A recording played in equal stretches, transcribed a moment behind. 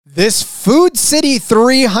This Food City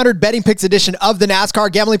 300 Betting Picks edition of the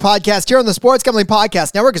NASCAR Gambling Podcast here on the Sports Gambling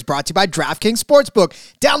Podcast Network is brought to you by DraftKings Sportsbook.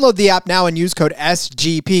 Download the app now and use code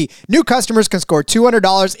SGP. New customers can score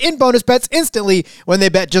 $200 in bonus bets instantly when they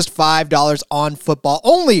bet just $5 on football,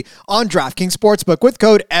 only on DraftKings Sportsbook with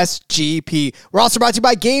code SGP. We're also brought to you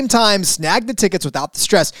by Game Time. Snag the tickets without the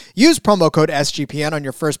stress. Use promo code SGPN on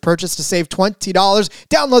your first purchase to save $20.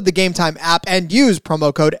 Download the Game Time app and use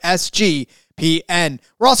promo code SGPN.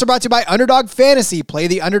 We're also brought to you by Underdog Fantasy. Play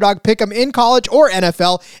the Underdog Pick'em in college or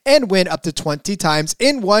NFL and win up to 20 times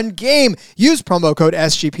in one game. Use promo code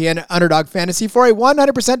SGPN at Underdog Fantasy for a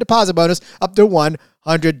 100% deposit bonus up to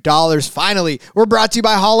 $100. Finally, we're brought to you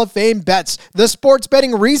by Hall of Fame Bets, the sports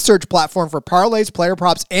betting research platform for parlays, player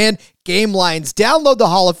props, and game lines. Download the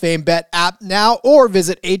Hall of Fame Bet app now or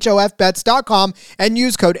visit hofbets.com and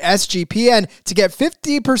use code SGPN to get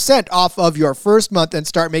 50% off of your first month and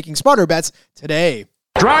start making smarter bets today.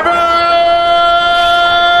 Driver,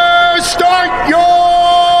 start your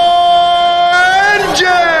engine!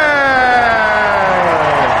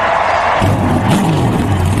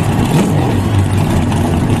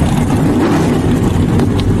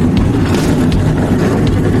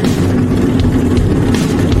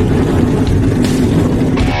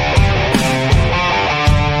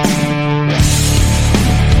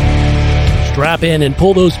 Strap in and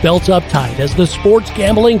pull those belts up tight as the Sports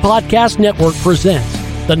Gambling Podcast Network presents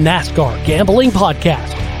the NASCAR Gambling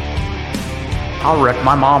Podcast. I'll wreck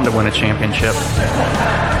my mom to win a championship.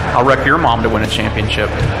 I'll wreck your mom to win a championship.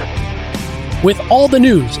 With all the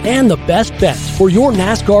news and the best bets for your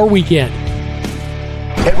NASCAR weekend.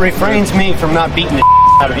 It refrains me from not beating the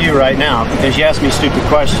out of you right now because you ask me stupid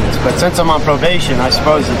questions. But since I'm on probation, I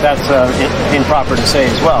suppose that's improper to say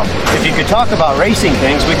as well. If you could talk about racing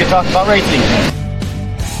things, we could talk about racing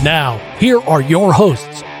things. Now, here are your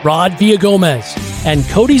hosts, Rod Villagomez and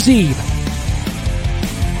Cody Zeeb.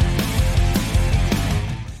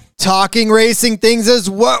 Talking racing things is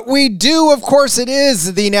what we do. Of course, it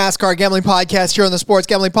is the NASCAR Gambling Podcast here on the Sports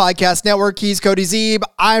Gambling Podcast Network. He's Cody Zeeb.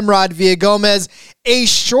 I'm Rod Villagomez. A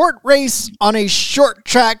short race on a short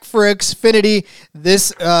track for Xfinity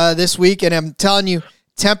this week, and I'm telling you,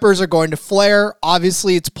 tempers are going to flare.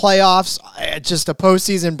 Obviously, it's playoffs. Just a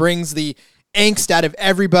postseason brings the angst out of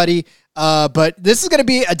everybody. But this is going to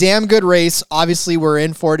be a damn good race. Obviously, we're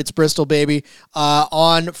in for it. It's Bristol, baby.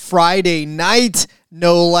 On Friday night,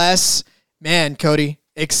 no less. Man, Cody,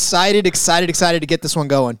 excited to get this one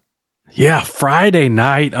going. Yeah, Friday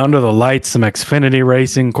night under the lights, some Xfinity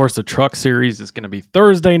racing. Of course, the Truck Series is going to be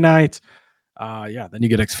Thursday night. Then you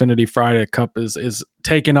get Xfinity Friday. Cup is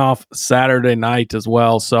taking off Saturday night as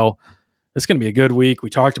well. So it's going to be a good week. We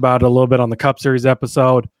talked about it a little bit on the Cup Series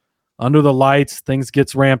episode. Under the lights, things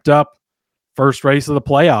gets ramped up. First race of the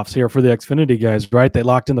playoffs here for the Xfinity guys, right? They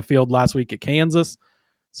locked in the field last week at Kansas.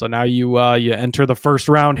 So now you enter the first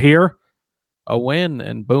round here, a win,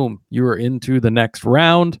 and boom, you are into the next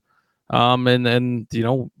round. And then,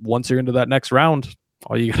 once you're into that next round,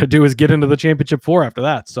 all you got to do is get into the championship 4 after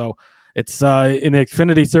that. So it's in the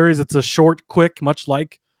Xfinity Series, it's a short, quick, much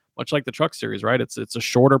like the Truck Series, right? It's a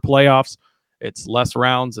shorter playoffs. It's less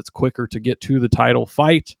rounds. It's quicker to get to the title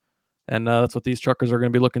fight. And that's what these truckers are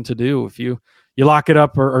going to be looking to do. If you lock it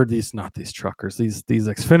up, or these truckers, these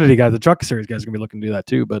Xfinity guys, the Truck Series guys are going to be looking to do that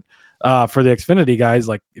too. But for the Xfinity guys,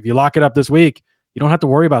 like if you lock it up this week, you don't have to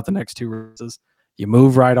worry about the next 2 races. You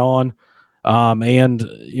move right on.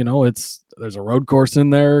 There's a road course in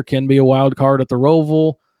there, can be a wild card at the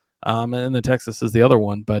Roval. And the Texas is the other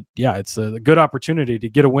one. But yeah, it's a good opportunity to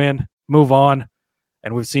get a win, move on.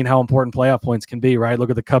 And we've seen how important playoff points can be, right? Look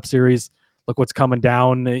at the Cup Series. Look what's coming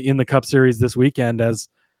down in the Cup Series this weekend as,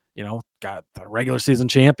 got the regular season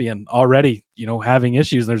champion already, having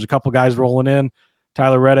issues. There's a couple guys rolling in,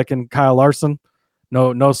 Tyler Reddick and Kyle Larson.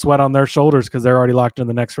 No sweat on their shoulders because they're already locked in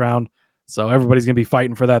the next round. So everybody's going to be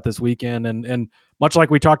fighting for that this weekend. And much like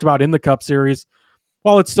we talked about in the Cup Series,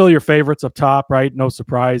 while it's still your favorites up top, right? No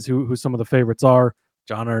surprise who some of the favorites are.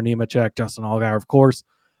 John Nemechek, Justin Allgaier, of course.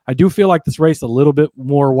 I do feel like this race a little bit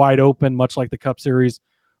more wide open, much like the Cup Series,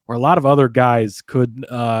 where a lot of other guys could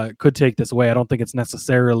take this away. I don't think it's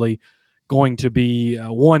necessarily going to be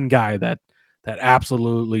one guy that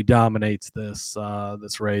absolutely dominates this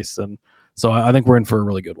race. And so I think we're in for a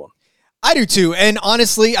really good one. I do too. And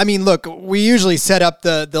honestly, I mean, look, we usually set up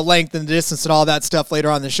the length and the distance and all that stuff later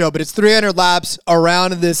on in the show, but it's 300 laps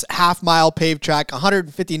around this half-mile paved track,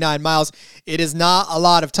 159 miles. It is not a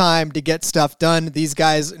lot of time to get stuff done. These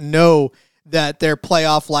guys know that their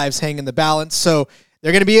playoff lives hang in the balance. So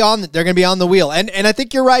They're going to be on the wheel. And I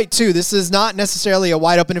think you're right too. This is not necessarily a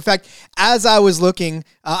wide open. In fact, as I was looking,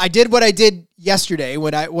 I did what I did yesterday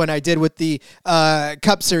when I did with the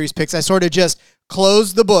Cup Series picks. I sort of just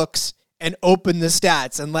closed the books and open the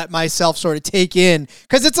stats and let myself sort of take in,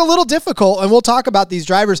 because it's a little difficult, and we'll talk about these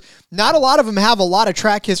drivers. Not a lot of them have a lot of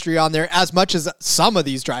track history on there, as much as some of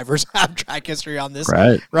these drivers have track history on this.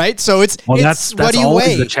 Right. So it's that's what do you always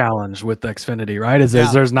weigh? the challenge with the Xfinity, right? Is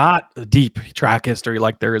there's not a deep track history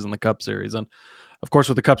like there is in the Cup Series. And of course,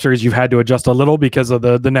 with the Cup Series, you've had to adjust a little because of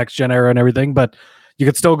the next gen era and everything, but you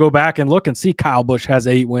could still go back and look and see Kyle Busch has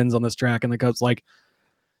 8 wins on this track in the Cups. Like,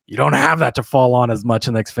 you don't have that to fall on as much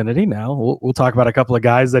in the Xfinity now. We'll talk about a couple of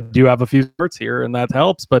guys that do have a few starts here, and that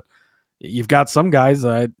helps. But you've got some guys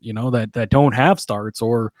that don't have starts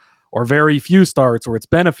or very few starts, or it's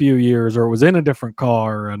been a few years, or it was in a different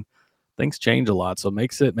car, and things change a lot. So it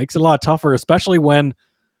makes it a lot tougher, especially when,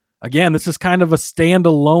 again, this is kind of a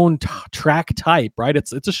standalone track type, right?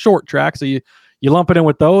 It's a short track, so you lump it in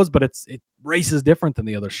with those, but it races different than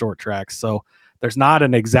the other short tracks. So there's not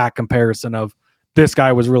an exact comparison of this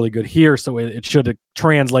guy was really good here, so it should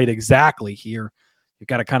translate exactly here. You've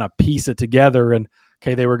got to kind of piece it together and,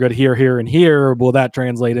 okay, they were good here, here, and here. Will that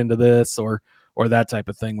translate into this or that type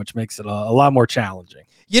of thing, which makes it a lot more challenging.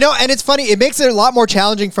 And it's funny. It makes it a lot more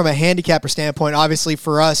challenging from a handicapper standpoint, obviously,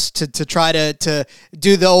 for us to try to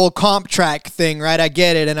do the old comp track thing, right? I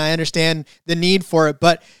get it, and I understand the need for it.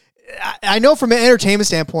 But I know from an entertainment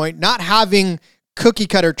standpoint, not having cookie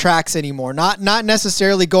cutter tracks anymore, not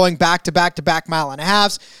necessarily going back to back mile and a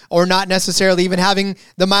halves, or not necessarily even having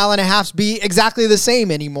the mile and a halves be exactly the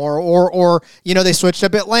same anymore, or they switched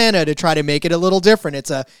up Atlanta to try to make it a little different.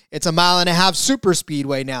 It's a mile and a half super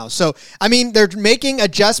speedway now. So I mean, they're making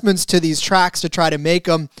adjustments to these tracks to try to make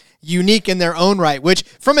them unique in their own right, which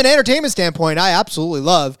from an entertainment standpoint I absolutely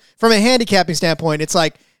love. From a handicapping standpoint, it's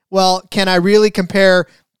like, well, can I really compare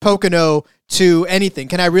Pocono to anything?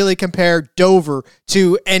 Can I really compare Dover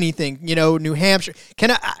to anything? New Hampshire.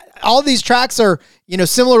 All these tracks are,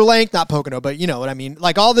 similar length, not Pocono, but you know what I mean?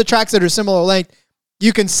 Like all the tracks that are similar length,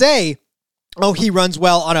 you can say, oh, he runs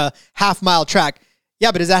well on a half-mile track.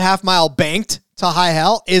 Yeah, but is that half-mile banked to high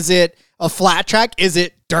hell? Is it a flat track? Is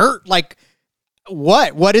it dirt? Like,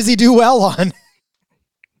 what does he do well on?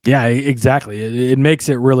 Yeah, exactly. It makes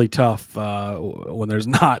it really tough when there's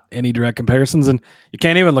not any direct comparisons, and you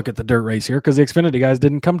can't even look at the dirt race here because the Xfinity guys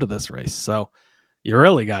didn't come to this race, so you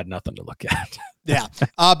really got nothing to look at. Yeah,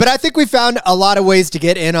 but I think we found a lot of ways to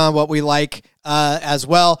get in on what we like as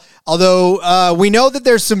well. Although we know that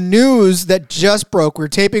there's some news that just broke. We're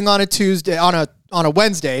taping on a Tuesday, on a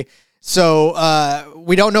Wednesday, so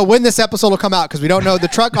we don't know when this episode will come out because we don't know. The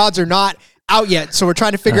truck odds are not out yet, so we're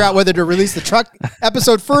trying to figure out whether to release the truck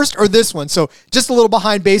episode first or this one. So just a little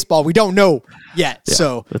behind baseball. We don't know yet. Yeah,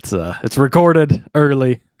 so it's recorded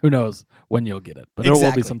early. Who knows when you'll get it? But It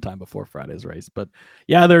will be sometime before Friday's race. But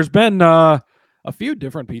yeah, there's been a few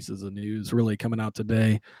different pieces of news really coming out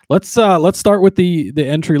today. Let's start with the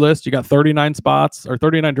entry list. You got 39 spots or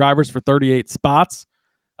 39 drivers for 38 spots.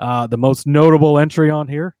 The most notable entry on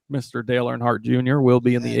here, Mr. Dale Earnhardt Jr. will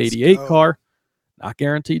be in the 88 car. Not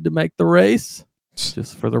guaranteed to make the race,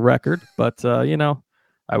 just for the record. But,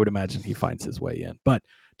 I would imagine he finds his way in. But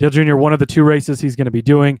Dale Jr., one of the 2 races he's going to be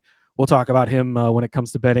doing. We'll talk about him when it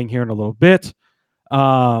comes to betting here in a little bit.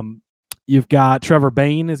 You've got Trevor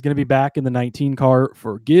Bayne is going to be back in the 19 car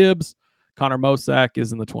for Gibbs. Connor Mosack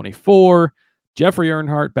is in the 24. Jeffrey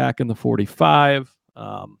Earnhardt back in the 45.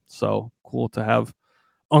 So cool to have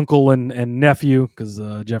uncle and nephew, because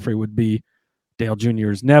Jeffrey would be Dale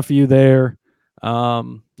Jr.'s nephew there.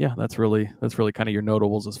 That's really kind of your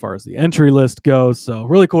notables as far as the entry list goes. So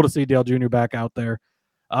really cool to see Dale Jr. back out there.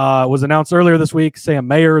 It was announced earlier this week, Sam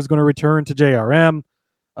Mayer is going to return to JRM.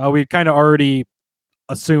 We kind of already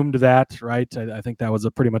assumed that, right? I think that was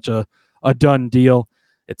pretty much a done deal.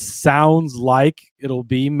 It sounds like it'll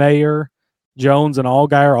be Mayer, Jones, and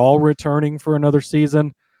Allgaier all returning for another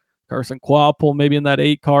season. Carson Kvapil maybe in that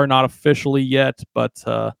 8 car, not officially yet, but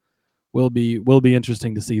will be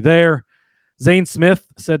interesting to see there. Zane Smith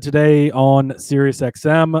said today on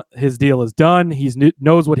SiriusXM his deal is done. He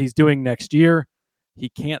knows what he's doing next year. He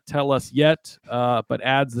can't tell us yet, but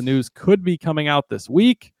adds the news could be coming out this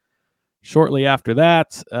week. Shortly after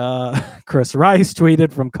that, Chris Rice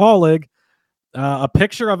tweeted from Colleague a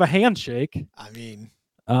picture of a handshake.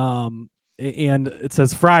 And it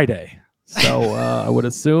says Friday. So I would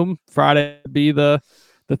assume Friday would be the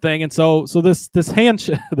thing. And so this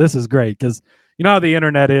handshake, this is great because you know how the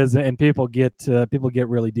internet is, and people get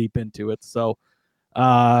really deep into it. So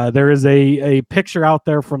there is a picture out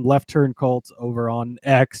there from Left Turn Cult over on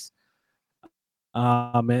X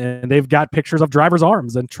And they've got pictures of drivers'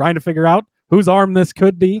 arms and trying to figure out whose arm this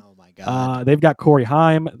could be. Oh my God. They've got Corey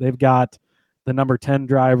Heim. They've got the number 10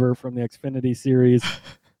 driver from the Xfinity series.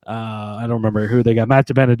 I don't remember who they got. Matt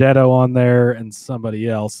DiBenedetto on there and somebody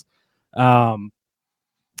else.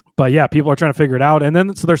 But yeah, people are trying to figure it out. And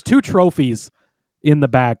then, so there's 2 trophies in the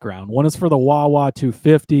background. One is for the Wawa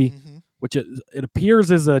 250, which it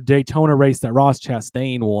appears is a Daytona race that Ross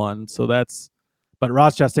Chastain won. So but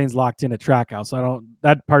Ross Chastain's locked in at Trackhouse. So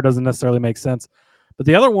that part doesn't necessarily make sense. But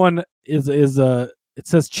the other one is it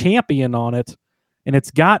says champion on it, and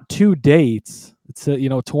it's got 2 dates. It's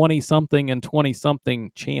 20-something and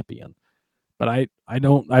 20-something champion. But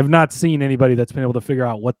I've not seen anybody that's been able to figure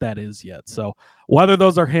out what that is yet. So whether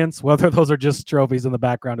those are hints, whether those are just trophies in the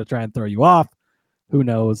background to try and throw you off, who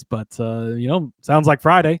knows? But, sounds like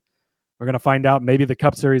Friday. We're going to find out maybe the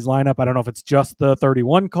Cup Series lineup. I don't know if it's just the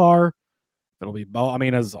 31 car. It'll be,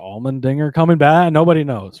 is Allmendinger coming back? Nobody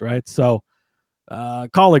knows, right? So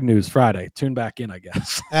calling news Friday. Tune back in, I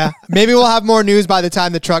guess. Yeah, maybe we'll have more news by the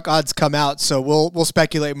time the truck odds come out. So we'll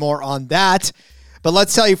speculate more on that. But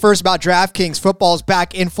let's tell you first about DraftKings. Football's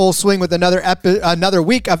back in full swing with another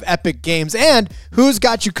week of epic games. And who's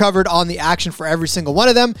got you covered on the action for every single one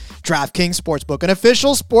of them? DraftKings Sportsbook, an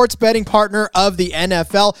official sports betting partner of the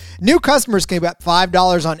NFL. New customers can bet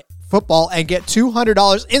 $5 on football and get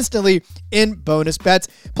 $200 instantly in bonus bets.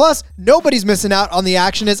 Plus, nobody's missing out on the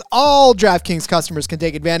action as all DraftKings customers can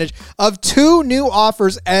take advantage of 2 new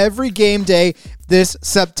offers every game day this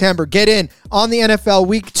September. Get in on the NFL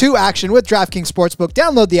Week 2 action with DraftKings Sportsbook.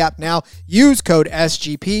 Download the app now. Use code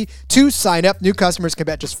SGP to sign up. New customers can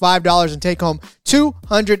bet just $5 and take home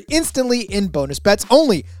 $200 instantly in bonus bets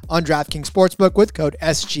only on DraftKings Sportsbook with code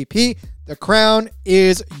SGP. The crown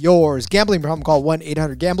is yours. Gambling problem, call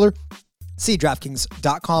 1-800-GAMBLER. See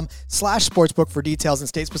DraftKings.com/sportsbook for details and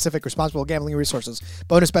state-specific responsible gambling resources.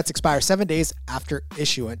 Bonus bets expire 7 days after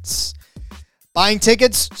issuance. Buying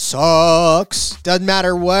tickets sucks. Doesn't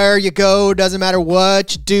matter where you go. Doesn't matter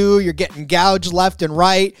what you do. You're getting gouged left and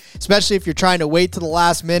right, especially if you're trying to wait to the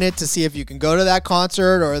last minute to see if you can go to that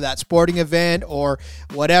concert or that sporting event or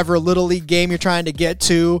whatever Little League game you're trying to get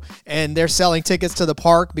to, and they're selling tickets to the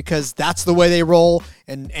park because that's the way they roll,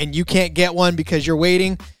 and you can't get one because you're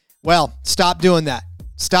waiting. Well, stop doing that.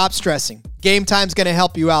 Stop stressing. Game Time's going to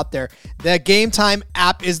help you out there. The Game Time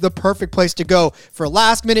app is the perfect place to go for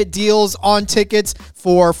last-minute deals on tickets,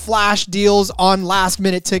 for flash deals on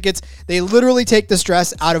last-minute tickets. They literally take the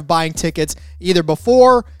stress out of buying tickets either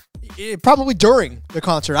before, probably during the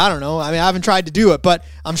concert. I don't know. I mean, I haven't tried to do it, but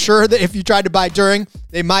I'm sure that if you tried to buy during,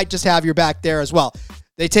 they might just have your back there as well.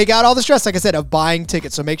 They take out all the stress, like I said, of buying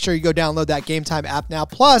tickets. So make sure you go download that Game Time app now.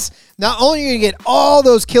 Plus, not only are you going to get all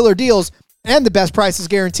those killer deals and the best prices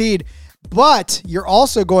guaranteed, but you're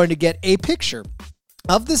also going to get a picture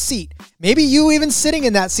of the seat. Maybe you even sitting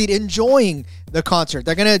in that seat enjoying the concert.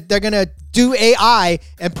 They're gonna do AI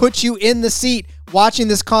and put you in the seat watching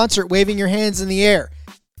this concert, waving your hands in the air.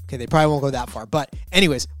 Okay, they probably won't go that far. But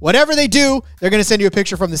anyways, whatever they do, they're going to send you a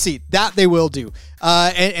picture from the seat. That they will do.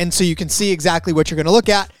 And so you can see exactly what you're going to look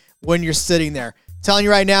at when you're sitting there. Telling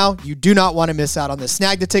you right now, you do not want to miss out on this.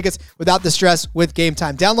 Snag the tickets without the stress with Game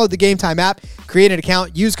Time. Download the Game Time app, create an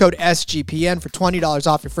account, use code SGPN for $20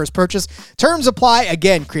 off your first purchase. Terms apply.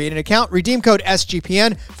 Again, create an account, redeem code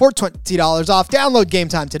SGPN for $20 off. Download Game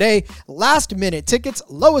Time today. Last minute tickets,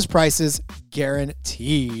 lowest prices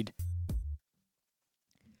guaranteed.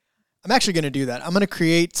 I'm actually going to do that. I'm going to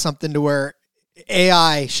create something to where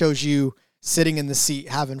AI shows you sitting in the seat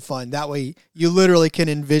having fun. That way you literally can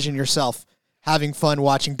envision yourself having fun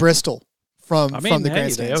watching Bristol from the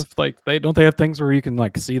grandstands. They have things where you can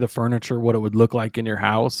like see the furniture, what it would look like in your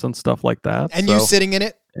house and stuff like that. And you sitting in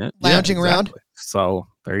it, lounging around. So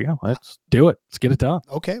there you go. Let's do it. Let's get it done.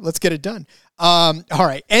 Okay, let's get it done. All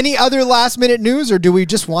right. Any other last minute news, or do we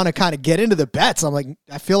just want to kind of get into the bets?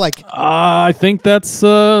 I feel like I think that's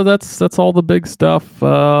all the big stuff.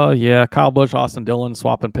 Kyle Busch, Austin Dillon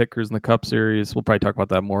swapping pickers in the Cup Series. We'll probably talk about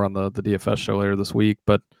that more on the DFS show later this week.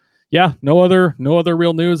 But yeah, no other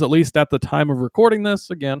real news, at least at the time of recording this.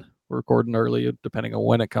 Again, we're recording early, depending on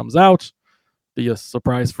when it comes out. Be a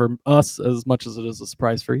surprise for us as much as it is a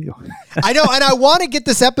surprise for you. I know, and I want to get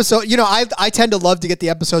this episode. You know, I tend to love to get the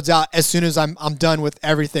episodes out as soon as I'm done with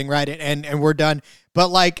everything, right? And we're done. But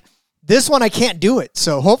like this one, I can't do it.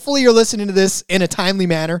 So hopefully you're listening to this in a timely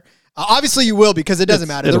manner. Obviously you will, because it doesn't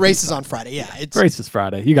matter. The race is on Friday. Yeah, race is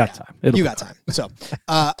Friday. You got time. You got time. So,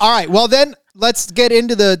 all right. Well, then let's get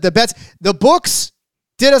into the bets. The books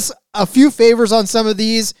did us a few favors on some of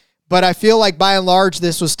these, but I feel like by and large,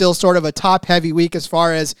 this was still sort of a top-heavy week as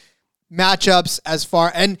far as matchups,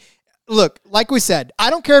 and look, like we said, I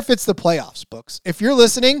don't care if it's the playoffs, books. If you're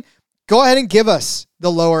listening, go ahead and give us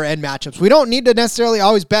the lower end matchups. We don't need to necessarily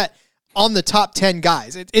always bet on the top 10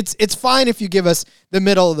 guys. It's fine if you give us the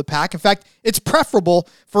middle of the pack. In fact, it's preferable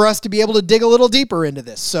for us to be able to dig a little deeper into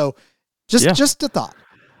this. So just a thought.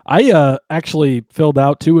 I actually filled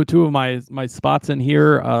out two of my spots in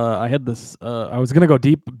here. I had this. I was gonna go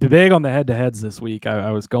big on the head-to-heads this week.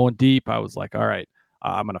 I was going deep. I was like, all right,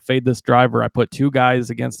 I'm gonna fade this driver. I put 2 guys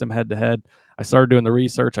against him head-to-head. I started doing the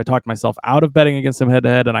research. I talked myself out of betting against him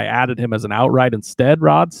head-to-head, and I added him as an outright instead,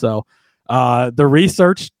 Rod. So the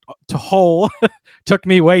research to hole took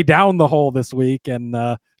me way down the hole this week and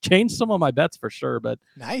changed some of my bets for sure. But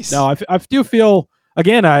nice. No, I do feel.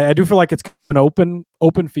 Again, I do feel like it's an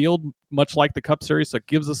open field, much like the Cup Series. So it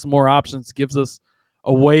gives us some more options, gives us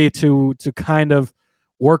a way to kind of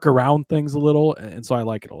work around things a little. And so I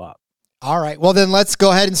like it a lot. All right. Well, then let's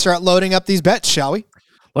go ahead and start loading up these bets, shall we?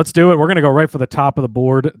 Let's do it. We're going to go right for the top of the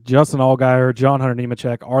board. Justin Allgaier, John Hunter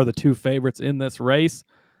Nemechek are the 2 favorites in this race.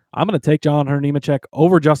 I'm going to take John Hunter Nemechek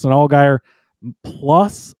over Justin Allgaier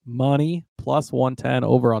plus money, plus 110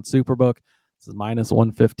 over on Superbook. This is minus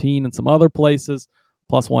 115 in some other places.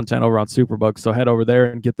 Plus 110 over on Superbook. So head over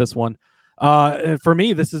there and get this one. For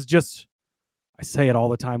me, this is just, I say it all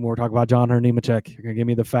the time when we're talking about John Hunter Nemechek. You're going to give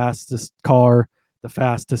me the fastest car, the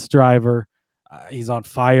fastest driver. He's on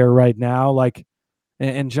fire right now.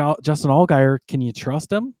 And Justin Allgaier, can you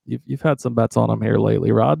trust him? You've had some bets on him here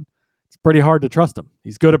lately, Rod. It's pretty hard to trust him.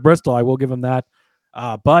 He's good at Bristol. I will give him that.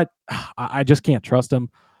 But I just can't trust him.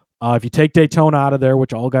 If you take Daytona out of there,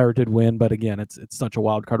 which Allgaier did win, but again, it's such a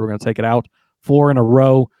wild card. We're going to take it out. 4 in a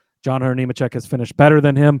row. John Hunter Nemechek has finished better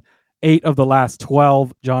than him. 8 of the last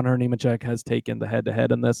 12, John Hunter Nemechek has taken the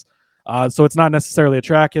head-to-head in this. So it's not necessarily a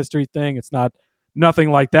track history thing. It's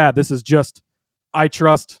nothing like that. This is just, I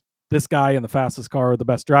trust this guy in the fastest car, the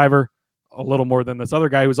best driver, a little more than this other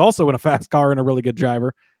guy who's also in a fast car and a really good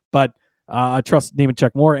driver. But I trust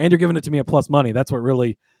Nemechek more. And you're giving it to me at plus money. That's what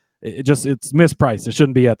really, it's mispriced. It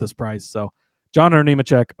shouldn't be at this price. So John Hunter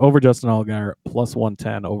Nemechek over Justin Allgaier plus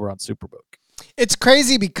 110 over on Superbook. It's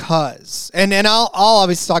crazy because, and I'll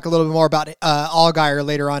obviously talk a little bit more about Allgaier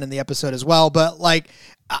later on in the episode as well, but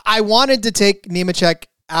I wanted to take Nemechek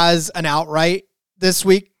as an outright this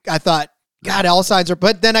week. I thought, God, all signs are,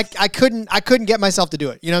 but then I couldn't get myself to do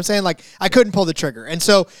it. You know what I'm saying? I couldn't pull the trigger. And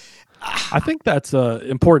so I think that's an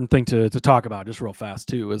important thing to talk about just real fast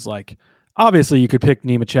too, is obviously you could pick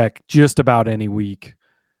Nemechek just about any week,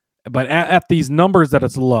 but at these numbers that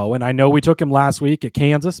it's low. And I know we took him last week at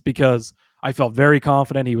Kansas because I felt very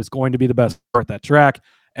confident he was going to be the best at that track.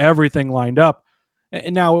 Everything lined up.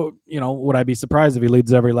 And now, would I be surprised if he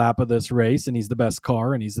leads every lap of this race and he's the best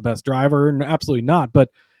car and he's the best driver? And absolutely not. But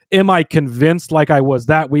am I convinced like I was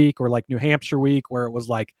that week or like New Hampshire week where it was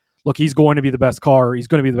look, he's going to be the best car. He's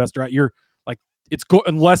going to be the best driver. You're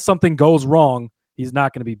unless something goes wrong, he's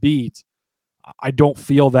not going to be beat. I don't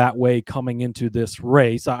feel that way coming into this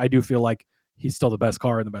race. I do feel like he's still the best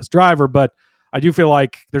car and the best driver, but I do feel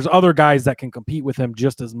like there's other guys that can compete with him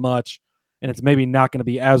just as much, and it's maybe not going to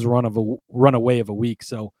be as runaway of a week.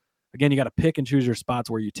 So, again, you got to pick and choose your spots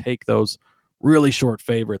where you take those really short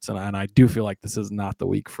favorites, and I do feel like this is not the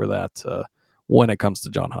week for that when it comes to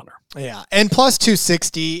John Hunter. Yeah, and plus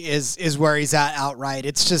 260 is where he's at outright.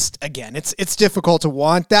 It's just, again, it's difficult to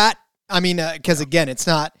want that. I mean, because again, it's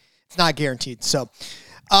not guaranteed. So,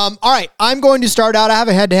 all right, I'm going to start out. I have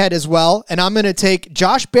a head-to-head as well, and I'm going to take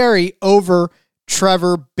Josh Berry over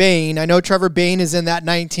Trevor Bayne. I know Trevor Bayne is in that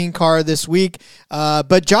 19 car this week,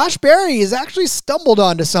 but Josh Berry has actually stumbled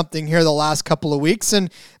onto something here the last couple of weeks,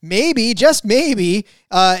 and maybe, just maybe,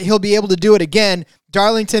 he'll be able to do it again.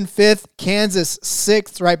 Darlington 5th, Kansas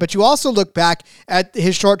 6th, right? But you also look back at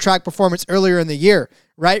his short track performance earlier in the year,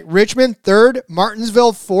 right? Richmond 3rd,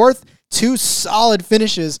 Martinsville 4th, 2 solid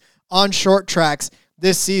finishes on short tracks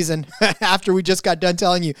this season after we just got done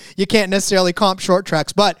telling you can't necessarily comp short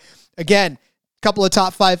tracks. But again, couple of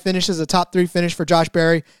top 5 finishes, a top 3 finish for Josh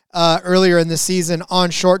Berry earlier in the season on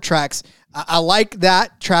short tracks. I like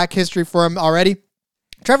that track history for him already.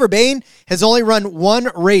 Trevor Bayne has only run 1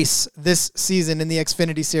 race this season in the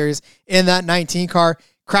Xfinity Series in that 19 car,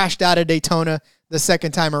 crashed out of Daytona the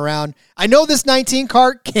second time around. I know this 19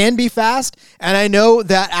 car can be fast, and I know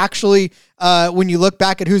that actually when you look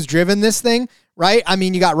back at who's driven this thing, right? I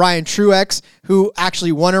mean, you got Ryan Truex, who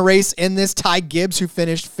actually won a race in this, Ty Gibbs, who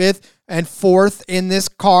finished 5th and 4th in this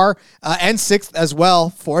car, and 6th as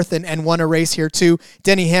well, 4th and won a race here too.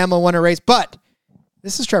 Denny Hamlin won a race, but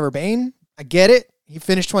this is Trevor Bayne. I get it. He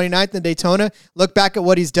finished 29th in Daytona. Look back at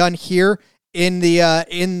what he's done here in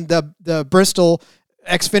the Bristol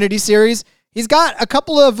Xfinity Series. He's got a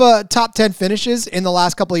couple of top 10 finishes in the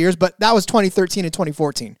last couple of years, but that was 2013 and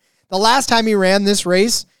 2014. The last time he ran this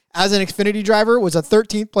race as an Xfinity driver was a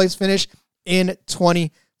 13th place finish in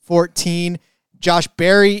 2014. Josh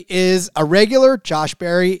Berry is a regular. Josh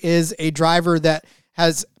Berry is a driver that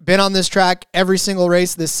has been on this track every single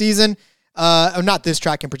race this season. Not this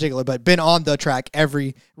track in particular, but been on the track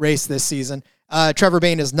every race this season. Trevor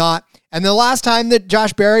Bayne is not. And the last time that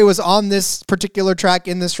Josh Berry was on this particular track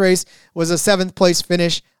in this race was a 7th place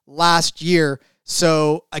finish last year.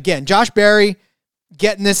 So again, Josh Berry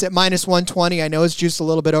getting this at minus 120. I know it's juiced a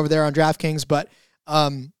little bit over there on DraftKings, but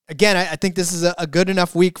again, I think this is a good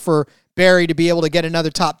enough week for Berry to be able to get another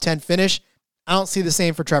top 10 finish. I don't see the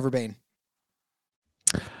same for Trevor Bayne.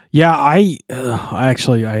 Yeah, I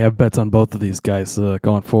have bets on both of these guys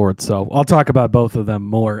going forward, so I'll talk about both of them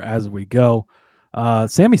more as we go.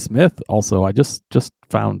 Sammy Smith also, I just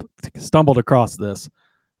stumbled across this,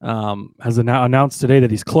 has announced today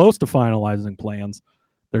that he's close to finalizing plans.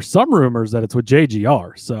 There's some rumors that it's with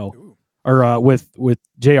JGR, so or with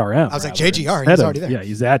JRM. I was like, JGR, he's already there. Yeah,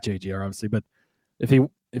 he's at JGR, obviously, but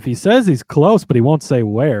if he says he's close, but he won't say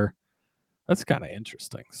where, that's kind of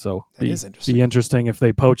interesting. So be interesting if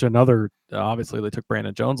they poach another. Obviously, they took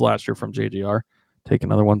Brandon Jones last year from JGR. Take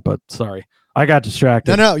another one, but sorry, I got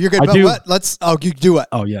distracted. No, you're good. You do it.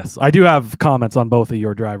 Oh yes, I do have comments on both of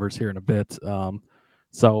your drivers here in a bit.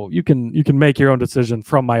 So you can make your own decision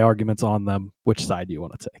from my arguments on them, which side you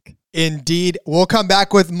want to take. Indeed, we'll come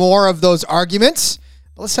back with more of those arguments.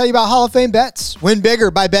 Let's tell you about Hall of Fame Bets. Win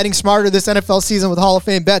bigger by betting smarter this NFL season with Hall of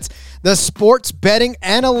Fame Bets, the sports betting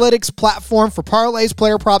analytics platform for parlays,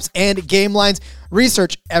 player props, and game lines.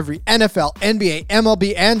 Research every NFL, NBA,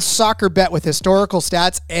 MLB, and soccer bet with historical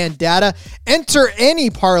stats and data. Enter any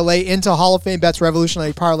parlay into Hall of Fame Bets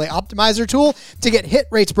revolutionary parlay optimizer tool to get hit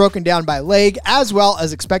rates broken down by leg as well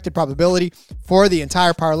as expected probability for the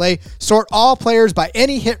entire parlay. Sort all players by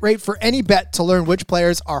any hit rate for any bet to learn which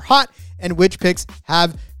players are hot and which picks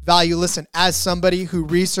have value. Listen, as somebody who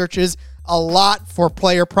researches a lot for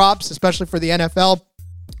player props, especially for the NFL,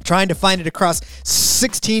 trying to find it across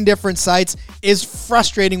 16 different sites is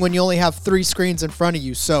frustrating when you only have 3 screens in front of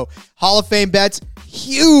you. So Hall of Fame Bets,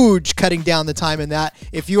 huge cutting down the time in that.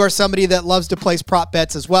 If you are somebody that loves to place prop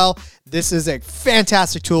bets as well, this is a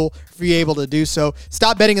fantastic tool for you able to do so.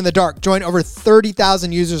 Stop betting in the dark. Join over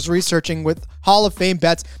 30,000 users researching with Hall of Fame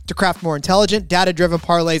Bets to craft more intelligent, data-driven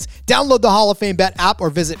parlays. Download the Hall of Fame Bet app or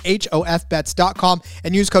visit hofbets.com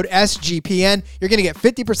and use code SGPN. You're going to get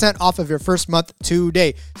 50% off of your first month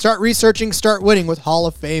today. Start researching, start winning with Hall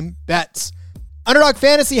of Fame Bets. Underdog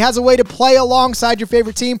Fantasy has a way to play alongside your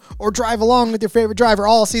favorite team or drive along with your favorite driver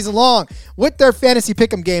all season long. With their fantasy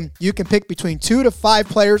pick'em game, you can pick between 2 to 5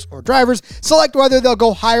 players or drivers, select whether they'll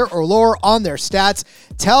go higher or lower on their stats,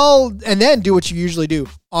 and then do what you usually do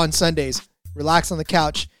on Sundays. Relax on the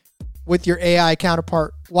couch with your AI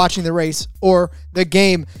counterpart, watching the race or the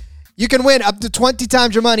game. You can win up to 20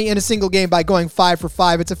 times your money in a single game by going 5 for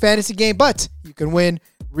 5. It's a fantasy game, but you can win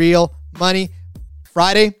real money.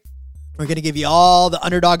 Friday, we're going to give you all the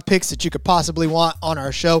underdog picks that you could possibly want on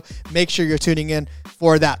our show. Make sure you're tuning in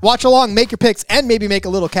for that. Watch along, make your picks, and maybe make a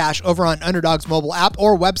little cash over on Underdog's mobile app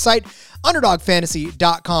or website,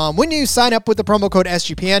 UnderdogFantasy.com. When you sign up with the promo code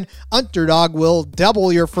SGPN, Underdog will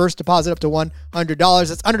double your first deposit up to $100.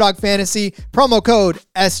 That's Underdog Fantasy, promo code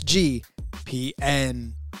SGPN.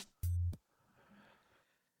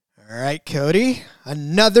 All right, Cody,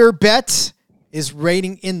 another bet is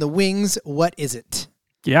waiting in the wings. What is it?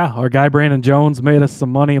 Yeah, our guy Brandon Jones made us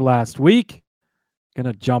some money last week.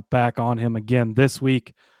 Gonna jump back on him again this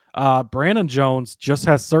week. Brandon Jones just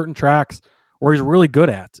has certain tracks where he's really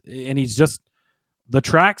good at, and he's just the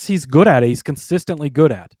tracks he's good at. He's consistently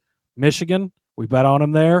good at. Michigan, we bet on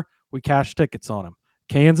him there. We cash tickets on him.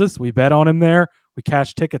 Kansas, we bet on him there. We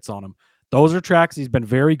cash tickets on him. Those are tracks he's been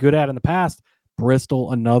very good at in the past.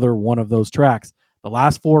 Bristol, another one of those tracks. The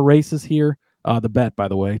last 4 races here. The bet, by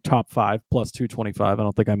the way, top 5 plus 225. I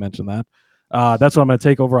don't think I mentioned that. That's what I'm going to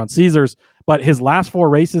take over on Caesars. But his last 4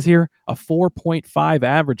 races here, a 4.5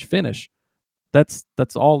 average finish. That's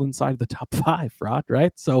all inside the top 5, Rod,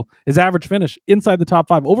 right? So his average finish inside the top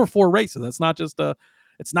 5 over 4 races. That's not just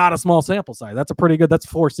it's not a small sample size. That's a pretty good, that's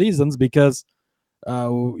 4 seasons because,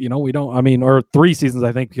 or 3 seasons,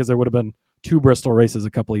 I think, because there would have been 2 Bristol races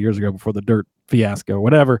a couple of years ago before the dirt fiasco,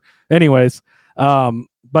 whatever. Anyways,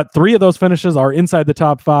 but 3 of those finishes are inside the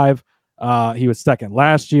top 5. He was second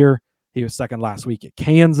last year. He was second last week at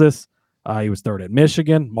Kansas. He was third at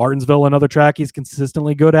Michigan. Martinsville, another track he's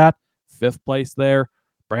consistently good at. 5th place there.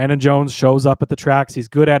 Brandon Jones shows up at the tracks he's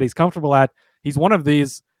good at, he's comfortable at. He's one of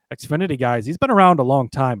these, Xfinity guys, he's been around a long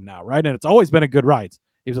time now, right? And it's always been a good ride.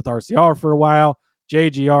 He was with RCR for a while,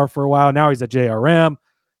 JGR for a while. Now he's at JRM.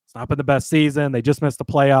 It's not been the best season. They just missed the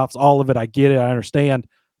playoffs. All of it, I get it. I understand.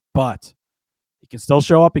 But he can still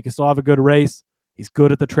show up. He can still have a good race. He's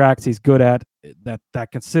good at the tracks. He's good at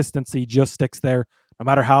that consistency just sticks there no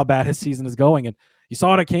matter how bad his season is going. And you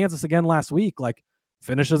saw it at Kansas again last week. Like,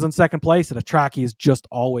 finishes in second place at a track he is just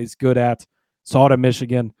always good at. Saw it at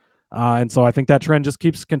Michigan. And so I think that trend just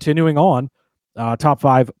keeps continuing on. Top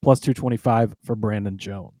 5 plus 225 for Brandon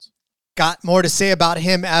Jones. Got more to say about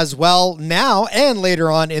him as well now and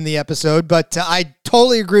later on in the episode, but I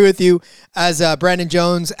totally agree with you as Brandon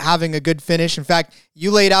Jones having a good finish. In fact,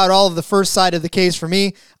 you laid out all of the first side of the case for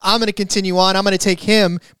me. I'm going to continue on. I'm going to take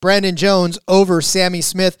him, Brandon Jones, over Sammy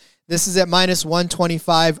Smith. This is at minus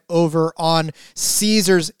 125 over on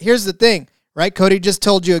Caesars. Here's the thing, right? Cody just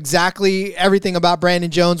told you exactly everything about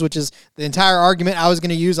Brandon Jones, which is the entire argument I was going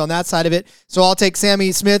to use on that side of it. So I'll take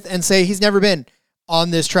Sammy Smith and say he's never been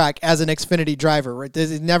on this track as an Xfinity driver, right?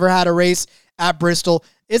 He's never had a race at Bristol.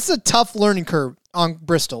 It's a tough learning curve on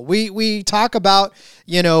Bristol. We talk about,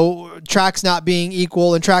 tracks not being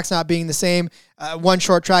equal and tracks not being the same. One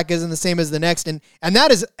short track isn't the same as the next. And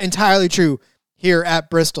that is entirely true here at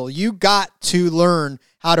Bristol. You got to learn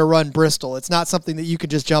how to run Bristol. It's not something that you could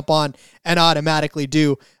just jump on and automatically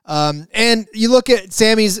do. And you look at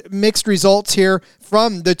Sammy's mixed results here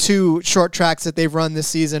from the 2 short tracks that they've run this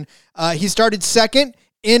season. He started second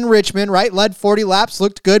in Richmond, right? Led 40 laps,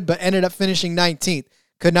 looked good, but ended up finishing 19th.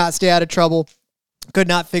 Could not stay out of trouble. Could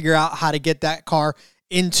not figure out how to get that car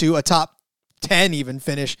into a top 10 even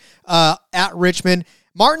finish at Richmond.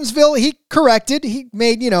 Martinsville, he corrected. He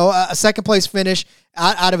made, a second place finish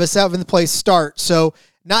out of a 7th place start. So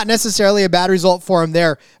not necessarily a bad result for him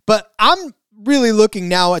there. But I'm really looking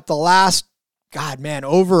now at the last,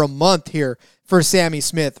 over a month here for Sammy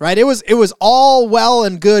Smith, right? It was all well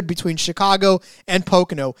and good between Chicago and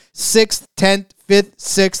Pocono. 6th, 10th, 5th,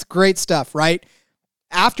 6th, great stuff, right?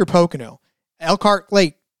 After Pocono, Elkhart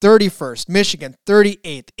Lake, 31st, Michigan,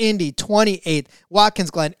 38th, Indy, 28th, Watkins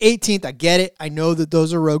Glen, 18th. I get it. I know that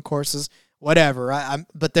those are road courses, whatever.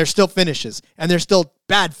 But they're still finishes, and they're still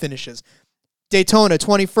bad finishes. Daytona,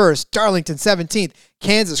 21st, Darlington, 17th.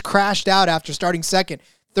 Kansas crashed out after starting second,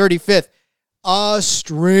 35th. A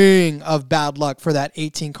string of bad luck for that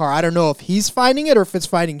 18 car. I don't know if he's finding it or if it's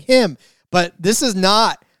finding him, but this is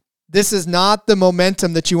not the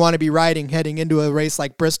momentum that you want to be riding heading into a race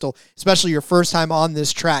like Bristol, especially your first time on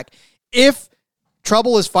this track. If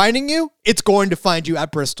trouble is finding you, it's going to find you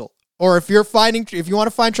at Bristol. Or if you want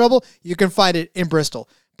to find trouble, you can find it in Bristol.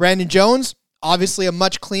 Brandon Jones, obviously a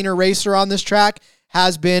much cleaner racer on this track,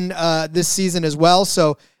 has been this season as well.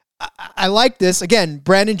 So I like this. Again,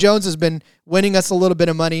 Brandon Jones has been winning us a little bit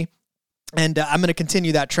of money, and I'm going to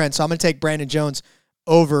continue that trend. So I'm going to take Brandon Jones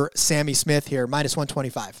over Sammy Smith here, minus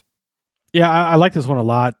 125. Yeah, I like this one a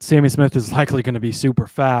lot. Sammy Smith is likely going to be super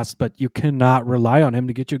fast, but you cannot rely on him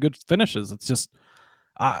to get you good finishes. It's just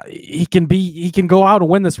he can go out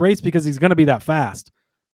and win this race because he's going to be that fast,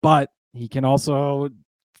 but he can also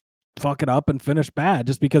fuck it up and finish bad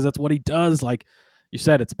just because that's what he does. Like you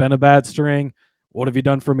said, it's been a bad string. What have you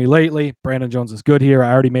done for me lately? Brandon Jones is good here.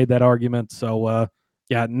 I already made that argument. So,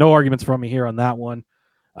 no arguments from me here on that one.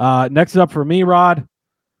 Next up for me, Rod.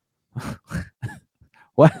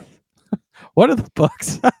 What are the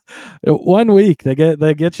books? 1 week. They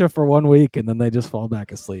get you for 1 week, and then they just fall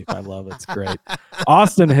back asleep. I love it. It's great.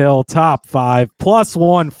 Austin Hill, top 5, plus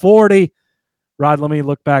 140. Rod, let me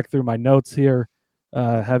look back through my notes here.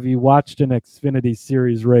 Have you watched an Xfinity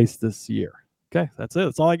Series race this year? Okay, that's it.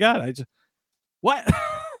 That's all I got. What?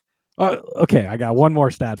 Okay, I got one more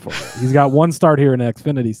stat for you. He's got one start here in the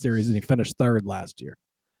Xfinity Series, and he finished 3rd last year.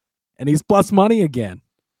 And he's plus money again.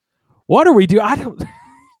 What are we doing?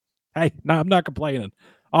 Hey, no, I'm not complaining.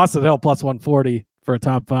 Austin Hill plus 140 for a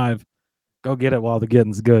top 5. Go get it while the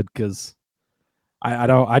getting's good, because I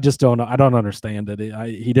don't understand it.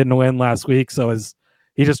 He didn't win last week, so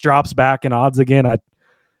he just drops back in odds again.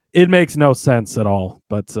 It makes no sense at all,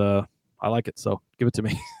 but I like it, so give it to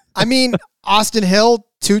me. I mean, Austin Hill,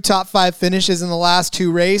 2 top 5 finishes in the last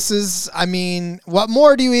 2 races. I mean, what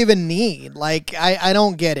more do you even need? Like, I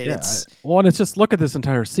don't get it. Yeah, it's just look at this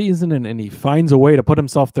entire season, and he finds a way to put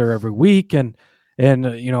himself there every week. And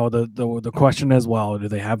the question is, well, do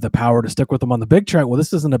they have the power to stick with him on the big track? Well,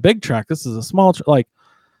 this isn't a big track. This is a small track. Like,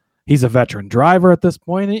 he's a veteran driver at this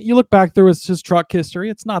point. You look back through his truck history.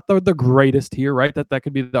 It's not the greatest here, right? That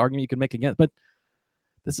could be the argument you could make against, but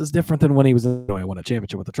this is different than when he was won a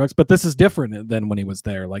championship with the trucks, but this is different than when he was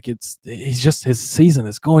there. Like he's just, his season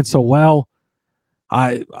is going so well.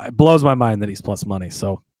 It blows my mind that he's plus money.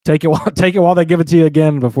 So take it while they give it to you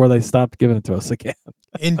again before they stop giving it to us again.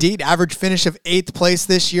 Indeed. Average finish of 8th place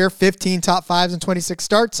this year, 15 top fives and 26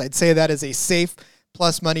 starts. I'd say that is a safe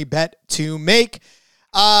plus money bet to make.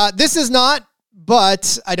 This is not,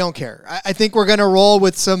 but I don't care. I think we're going to roll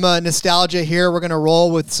with some nostalgia here. We're going to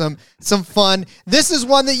roll with some fun. This is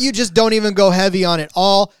one that you just don't even go heavy on at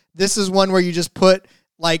all. This is one where you just put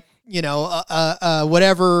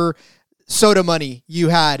whatever soda money you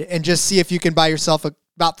had and just see if you can buy yourself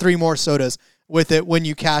about 3 more sodas with it when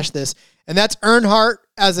you cash this. And that's Earnhardt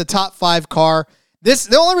as a top 5 car.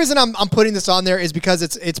 The only reason I'm putting this on there is because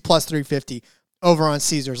it's plus 350 over on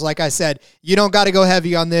Caesars. Like I said, you don't got to go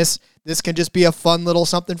heavy on this. This can just be a fun little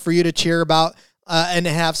something for you to cheer about and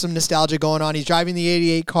have some nostalgia going on. He's driving the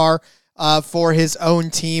 88 car for his own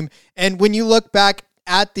team. And when you look back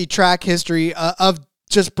at the track history of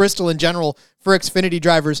just Bristol in general for Xfinity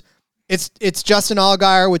drivers, it's Justin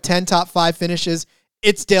Allgaier with 10 top 5 finishes.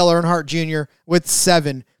 It's Dale Earnhardt Jr. with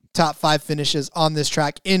 7 top 5 finishes on this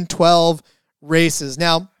track in 12 races.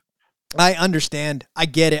 Now, I understand. I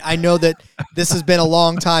get it. I know that this has been a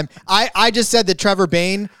long time. I just said that Trevor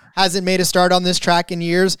Bayne hasn't made a start on this track in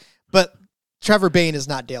years, but Trevor Bayne is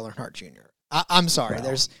not Dale Earnhardt Jr. I'm sorry.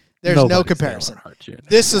 Well, there's no comparison.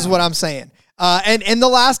 This is what I'm saying. And the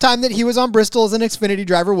last time that he was on Bristol as an Xfinity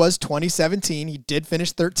driver was 2017. He did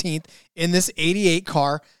finish 13th in this 88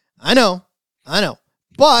 car. I know.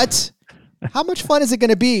 But how much fun is it going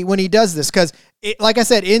to be when he does this? Because, like I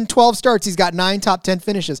said, in 12 starts, he's got 9 top 10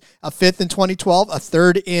 finishes. A 5th in 2012, a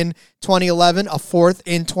 3rd in 2011, a 4th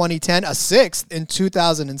in 2010, a 6th in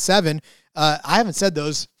 2007. I haven't said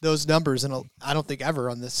those numbers I don't think ever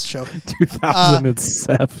on this show.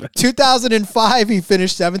 2007. 2005, he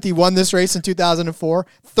finished 7th. He won this race in 2004.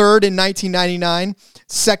 3rd in 1999.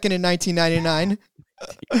 2nd in 1999.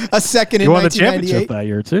 A 2nd in 1998. You won the championship that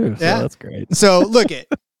year, too. So that's great. So, look it.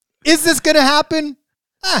 Is this going to happen?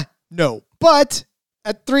 No. But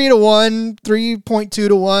at 3-1, 3.2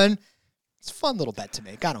 to 1, it's a fun little bet to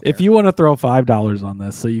make. I don't care. If you want to throw $5 on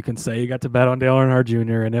this, so you can say you got to bet on Dale Earnhardt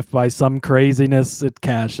Jr., and if by some craziness it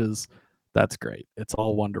cashes, that's great. It's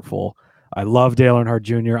all wonderful. I love Dale Earnhardt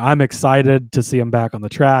Jr. I'm excited to see him back on the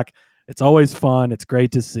track. It's always fun. It's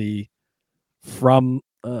great to see. From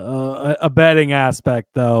a betting aspect,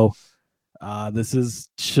 though, this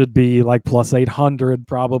should be like plus 800,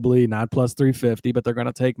 probably not plus 350, but they're going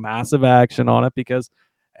to take massive action on it because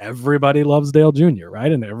everybody loves Dale Jr.,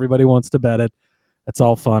 right? And everybody wants to bet it. It's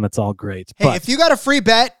all fun. It's all great. Hey, if you got a free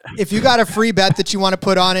bet that you want to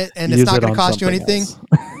put on it and it's not going to cost you anything.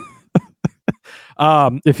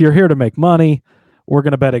 If you're here to make money, we're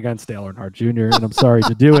going to bet against Dale Earnhardt Jr., and I'm sorry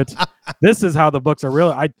to do it. This is how the books are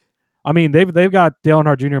really. I mean, they've got Dale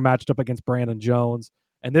Earnhardt Jr. matched up against Brandon Jones,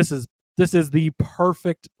 and this is the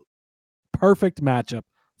perfect matchup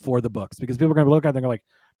for the books because people are going to look at it and they're like,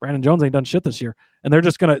 Brandon Jones ain't done shit this year, and they're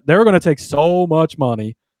going to take so much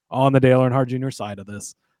money on the Dale Earnhardt Jr. side of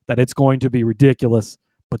this that it's going to be ridiculous.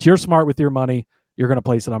 But you're smart with your money. You're going to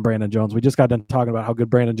place it on Brandon Jones. We just got done talking about how good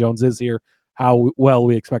Brandon Jones is here, how well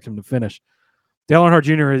we expect him to finish. Dale Earnhardt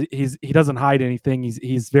Jr. He doesn't hide anything.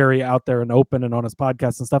 He's very out there and open and on his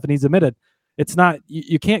podcasts and stuff. And he's admitted it's not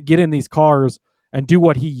you can't get in these cars and do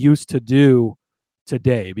what he used to do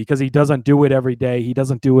today because he doesn't do it every day. He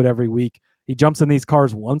doesn't do it every week. He jumps in these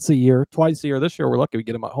cars once a year, twice a year. This year, we're lucky we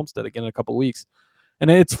get him at Homestead again in a couple of weeks.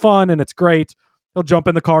 And it's fun and it's great. He'll jump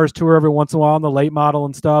in the cars tour every once in a while on the late model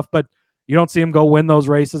and stuff, but you don't see him go win those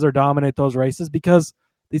races or dominate those races because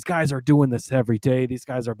these guys are doing this every day. These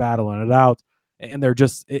guys are battling it out. And they're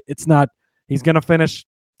just, it's not, he's going to finish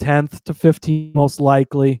 10th to 15th most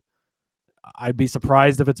likely. I'd be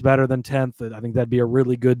surprised if it's better than 10th. I think that'd be a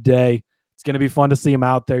really good day. It's going to be fun to see him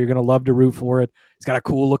out there. You're going to love to root for it. He's got a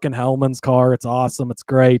cool looking Hellman's car. It's awesome. It's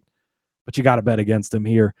great. But you got to bet against him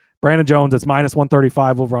here. Brandon Jones, it's minus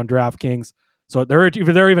 135 over on DraftKings. So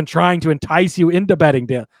they're even trying to entice you into betting.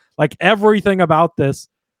 Like everything about this,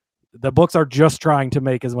 the books are just trying to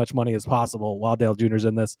make as much money as possible while Dale Jr.'s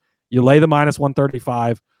in this. You lay the minus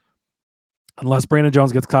 135. Unless Brandon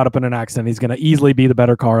Jones gets caught up in an accident, he's going to easily be the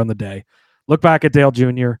better car on the day. Look back at Dale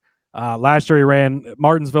Jr. Last year he ran,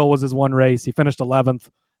 Martinsville was his one race. He finished 11th,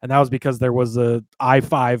 and that was because there was a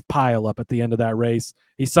I-5 pileup at the end of that race.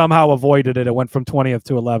 He somehow avoided it. It went from 20th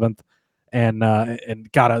to 11th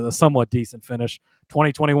and got a somewhat decent finish.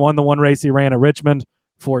 2021, the one race he ran at Richmond,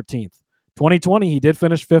 14th. 2020, he did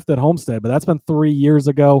finish 5th at Homestead, but that's been 3 years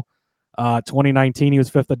ago. 2019, he was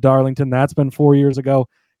 5th at Darlington. That's been 4 years ago.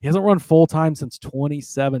 He hasn't run full-time since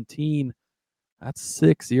 2017. That's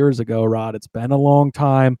 6 years ago, Rod. It's been a long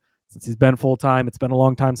time since he's been full-time. It's been a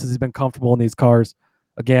long time since he's been comfortable in these cars.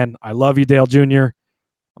 Again, I love you, Dale Jr.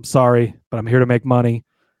 I'm sorry, but I'm here to make money.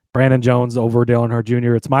 Brandon Jones over Dale Earnhardt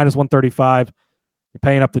Jr. It's minus 135. You're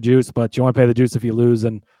paying up the juice, but you only pay the juice if you lose.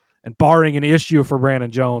 And barring an issue for Brandon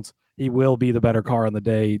Jones, he will be the better car on the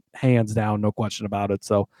day, hands down, no question about it.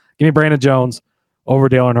 So give me Brandon Jones over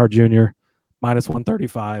Dale Earnhardt Jr. minus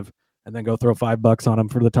 135, and then go throw $5 on him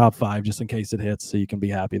for the top 5 just in case it hits, so you can be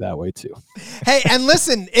happy that way too. Hey, and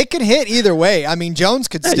listen, it could hit either way. I mean, Jones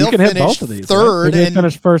could still you can finish hit both of these, third right? and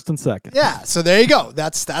finish first and second. Yeah, so there you go.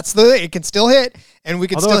 That's it can still hit, and we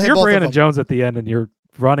can Although still if hit you're both Brandon of them. Jones at the end and you're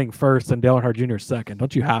running first and Dale Earnhardt Jr. second,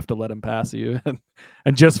 don't you have to let him pass you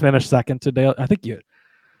and just finish second to Dale? I think you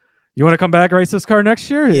want to come back and race this car next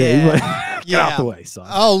year? Yeah. Get out the way, son.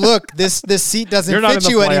 Oh, look, this seat doesn't You're not fit in the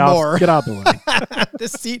you playoffs. anymore. Get out the way.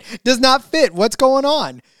 This seat does not fit. What's going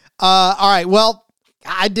on? All right, well,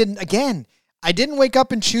 I didn't wake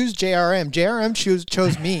up and choose JRM. JRM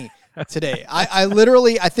chose me today. I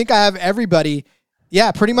literally, I think I have everybody.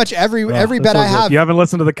 Yeah, pretty much every bet I have. If you haven't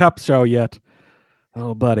listened to the Cup show yet,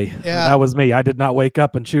 oh, buddy, Yeah. that was me. I did not wake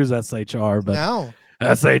up and choose SHR, but No.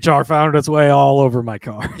 SHR found its way all over my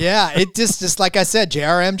car. Yeah, it just like I said,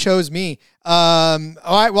 JRM chose me. All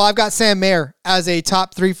right, well, I've got Sam Mayer as a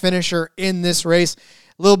top 3 finisher in this race.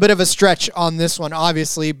 A little bit of a stretch on this one,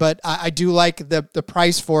 obviously, but I do like the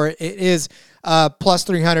price for it. It is plus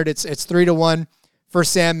 300. It's 3-1 for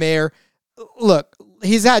Sam Mayer. Look,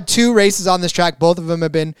 he's had 2 races on this track. Both of them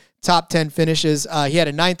have been top 10 finishes. He had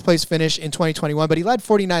a 9th place finish in 2021, but he led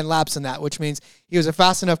 49 laps in that, which means he was a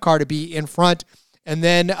fast enough car to be in front. And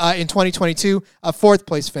then in 2022, a 4th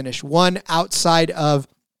place finish, one outside of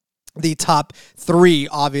the top 3,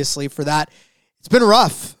 obviously, for that. It's been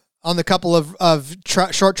rough on the couple of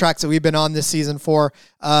short tracks that we've been on this season for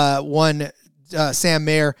Sam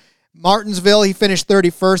Mayer. Martinsville, he finished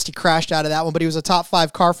 31st. He crashed out of that one, but he was a top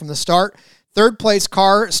 5 car from the start. 3rd place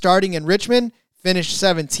car starting in Richmond, finished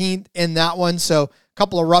 17th in that one. So a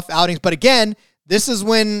couple of rough outings. But again, this is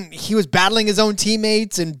when he was battling his own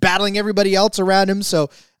teammates and battling everybody else around him. So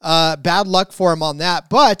bad luck for him on that.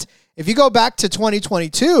 But if you go back to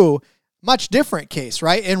 2022, much different case,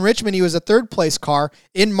 right? In Richmond, he was a 3rd place car.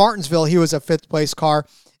 In Martinsville, he was a 5th place car.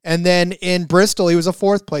 And then in Bristol, he was a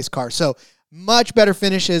 4th place car. So much better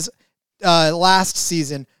finishes last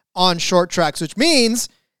season on short tracks, which means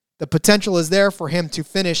the potential is there for him to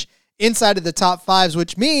finish inside of the top 5s,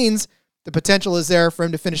 which means the potential is there for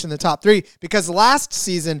him to finish in the top 3, because last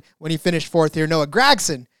season when he finished 4th here, Noah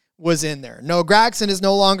Gragson was in there. Noah Gragson is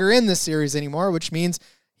no longer in this series anymore, which means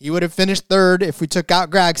he would have finished 3rd if we took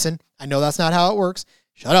out Gragson. I know that's not how it works.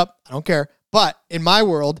 Shut up. I don't care. But in my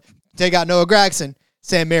world, take out Noah Gragson,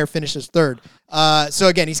 Sam Mayer finishes 3rd. So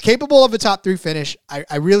again, he's capable of a top 3 finish.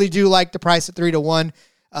 I really do like the price at 3-1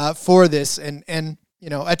 for this. And you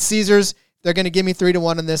know, at Caesars, they're going to give me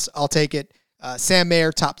 3-1 on this. I'll take it. Sam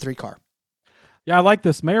Mayer, top 3 car. Yeah, I like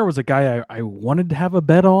this. Mayer was a guy I wanted to have a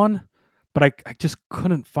bet on, but I just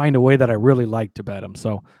couldn't find a way that I really liked to bet him.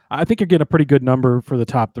 So I think you're getting a pretty good number for the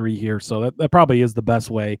top 3 here. So that probably is the best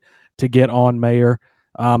way to get on Mayer.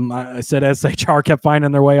 I said SHR kept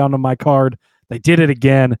finding their way onto my card. They did it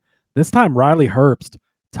again. This time, Riley Herbst,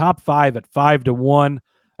 top 5 at 5-1.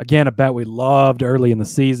 Again, a bet we loved early in the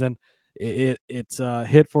season. It's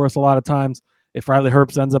hit for us a lot of times. If Riley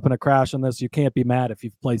Herbst ends up in a crash on this, you can't be mad if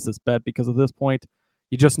you've placed this bet, because at this point,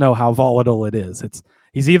 you just know how volatile it is.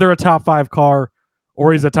 He's either a top 5 car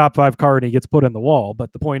or he's a top 5 car and he gets put in the wall.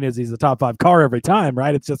 But the point is, he's a top 5 car every time,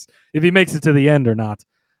 right? It's just if he makes it to the end or not.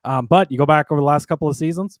 But you go back over the last couple of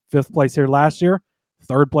seasons, 5th place here last year,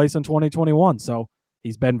 3rd place in 2021. So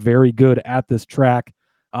he's been very good at this track.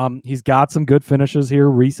 He's got some good finishes here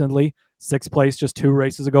recently. 6th place just 2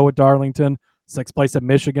 races ago at Darlington. 6th place at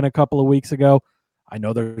Michigan a couple of weeks ago. I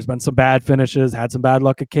know there's been some bad finishes, had some bad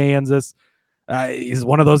luck at Kansas. He's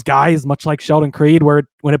one of those guys, much like Sheldon Creed, where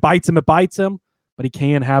when it bites him, but he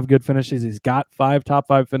can have good finishes. He's got 5 top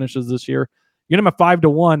 5 finishes this year. You get him at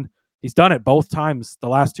 5-1. He's done it both times, the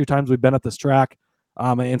last 2 times we've been at this track.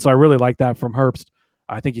 And so I really like that from Herbst.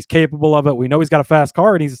 I think he's capable of it. We know he's got a fast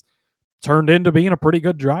car, and he's turned into being a pretty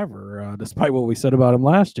good driver, despite what we said about him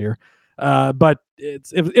last year. But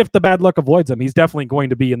if the bad luck avoids him, he's definitely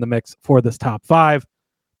going to be in the mix for this top 5.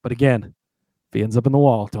 But again, if he ends up in the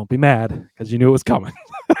wall, don't be mad, because you knew it was coming.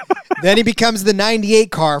 Then he becomes the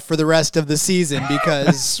 98 car for the rest of the season,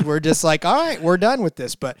 because we're just like, all right, we're done with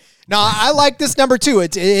this. But no, I like this number too.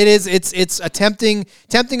 It's a tempting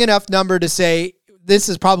enough number to say this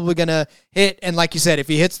is probably going to hit. And like you said, if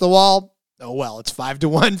he hits the wall, oh well, it's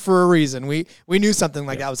 5-1 for a reason. We knew something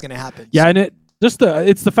like that was going to happen. Yeah, and it's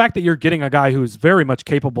the fact that you're getting a guy who's very much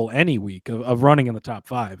capable any week of running in the top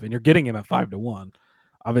 5, and you're getting him at 5-1.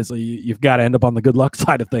 obviously you've got to end up on the good luck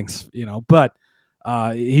side of things, but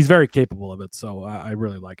he's very capable of it. So I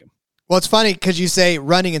really like him. Well, it's funny because you say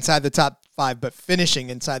running inside the top 5, but finishing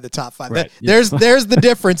inside the top 5. Right. There's the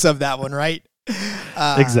difference of that one, right?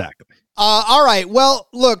 Exactly. All right. Well,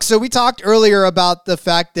 look, so we talked earlier about the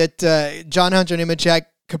fact that John Hunter Nemechek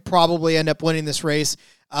could probably end up winning this race.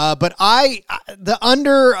 But the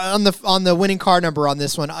under on the winning car number on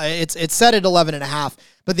this one, it's set at 11.5,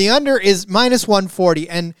 but the under is minus 140.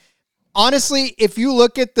 And honestly, if you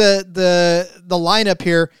look at the lineup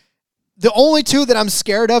here, the only two that I'm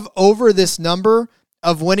scared of over this number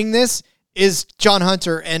of winning this is John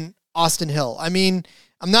Hunter and Austin Hill. I mean,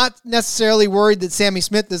 I'm not necessarily worried that Sammy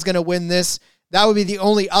Smith is going to win this. That would be the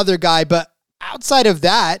only other guy. But outside of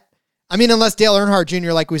that, I mean, unless Dale Earnhardt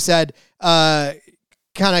Jr., like we said, kind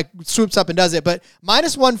of swoops up and does it. But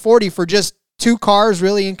minus 140 for just two cars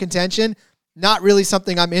really in contention, not really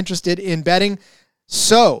something I'm interested in betting.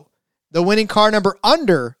 So the winning car number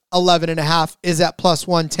under 11.5 is at plus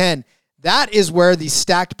 110. That is where the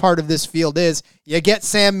stacked part of this field is. You get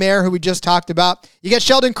Sam Mayer, who we just talked about. You get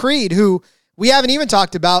Sheldon Creed, who we haven't even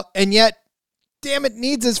talked about, and yet, damn it,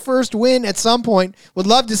 needs his first win at some point. Would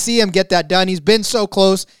love to see him get that done. He's been so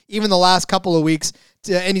close, even the last couple of weeks,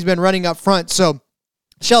 and he's been running up front. So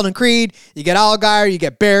Sheldon Creed, you get Allgaier, you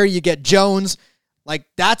get Berry, you get Jones. Like,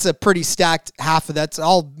 that's a pretty stacked half of that's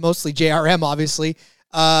all mostly JRM, obviously.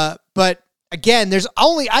 But again, there's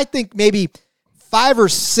only, I think, maybe 5 or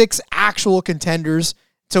 6 actual contenders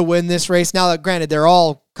to win this race. Now, granted, they're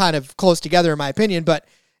all kind of close together in my opinion, but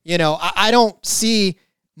I don't see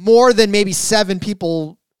more than maybe 7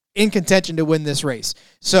 people in contention to win this race.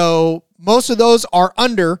 So most of those are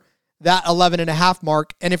under that 11.5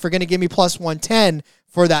 mark. And if you're going to give me plus 110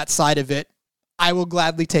 for that side of it, I will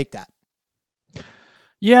gladly take that.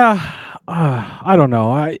 Yeah. I don't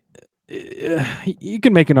know. You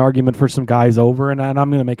can make an argument for some guys over, and I'm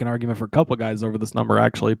going to make an argument for a couple of guys over this number,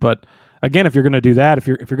 actually. But again, if you're going to do that, if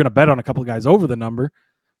you're going to bet on a couple of guys over the number,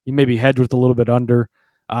 you maybe hedge with a little bit under.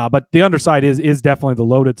 But the underside is definitely the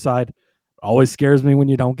loaded side. Always scares me when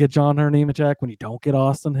you don't get John Hunter Nemechek, when you don't get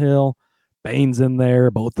Austin Hill. Bain's in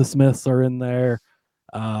there. Both the Smiths are in there.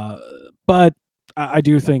 But I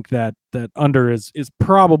do think that under is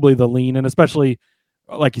probably the lean, and especially,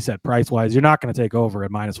 like you said, price-wise, you're not going to take over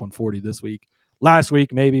at minus 140 this week. Last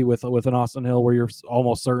week, maybe with an Austin Hill where you're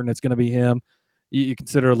almost certain it's going to be him, you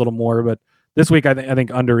consider a little more. But this week, I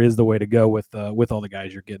think under is the way to go with all the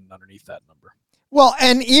guys you're getting underneath that number. Well,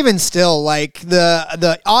 and even still, like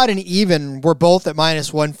the odd and even were both at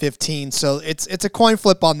minus 115, so it's a coin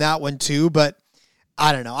flip on that one too. But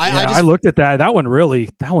I don't know. I looked at that. That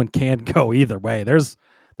one can go either way. There's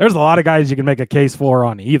a lot of guys you can make a case for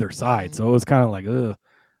on either side. So it was kind of like, ugh,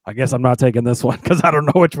 I guess I'm not taking this one because I don't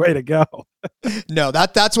know which way to go. No,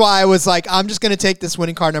 that's why I was like, I'm just going to take this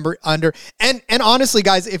winning car number under. And honestly,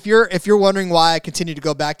 guys, if you're wondering why I continue to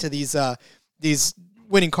go back to these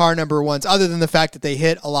winning car number ones, other than the fact that they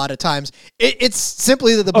hit a lot of times, it's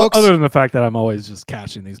simply that the books. Other than the fact that I'm always just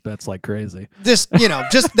cashing these bets like crazy. Just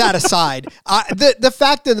that aside, the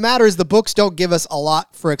fact of the matter is the books don't give us a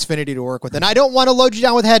lot for Xfinity to work with, and I don't want to load you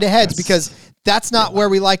down with head-to-heads because that's not where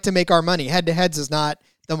we like to make our money. Head-to-heads is not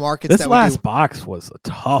the markets. This last box was a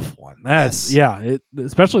tough one.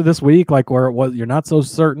 Especially this week, like where it was, you're not so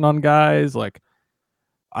certain on guys. Like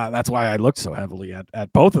that's why I looked so heavily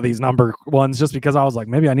at both of these number ones, just because I was like,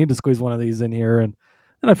 maybe I need to squeeze one of these in here, and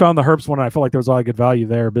then I found the Herbst one, and I felt like there was a lot of good value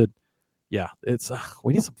there. But yeah, it's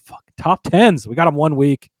we need some fucking top 10s. We got them 1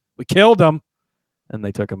 week, we killed them, and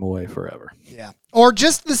they took them away forever. Yeah. Or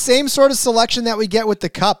just the same sort of selection that we get with the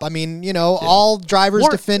Cup. I mean, all drivers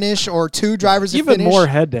to finish or 2 drivers to finish. Even more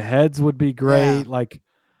head-to-heads would be great. Yeah. Like,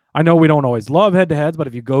 I know we don't always love head-to-heads, but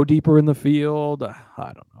if you go deeper in the field, I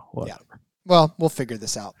don't know. Whatever. Yeah. Well, we'll figure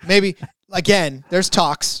this out. Maybe, again, there's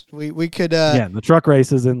talks. We could... Yeah, the truck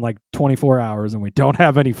race is in like 24 hours, and we don't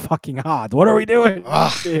have any fucking odds. What are we doing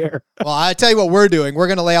here? Well, I tell you what we're doing. We're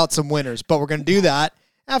going to lay out some winners, but we're going to do that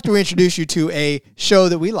after we introduce you to a show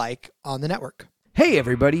that we like on the network. Hey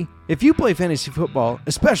everybody, if you play fantasy football,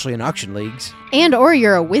 especially in auction leagues, and or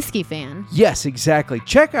you're a whiskey fan. Yes, exactly.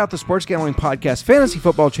 Check out the Sports Gambling Podcast Fantasy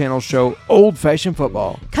Football Channel show, Old Fashioned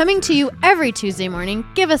Football. Coming to you every Tuesday morning,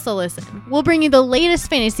 give us a listen. We'll bring you the latest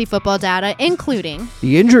fantasy football data, including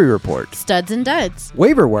the injury report, studs and duds,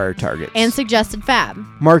 waiver wire targets, and suggested fab.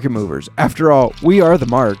 Market movers. After all, we are the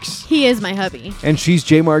Marks. He is my hubby. And she's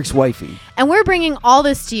J Mark's wifey. And we're bringing all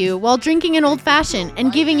this to you while drinking an old fashioned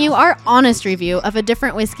and giving you our honest review of a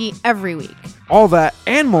different whiskey every week. All that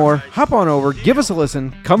and more, hop on over, give us a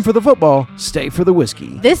listen, come for the football, stay for the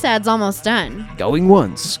whiskey. This ad's almost done. Going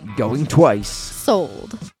once, going twice.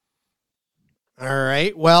 Sold. All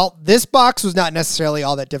right. Well, this box was not necessarily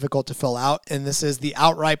all that difficult to fill out, and this is the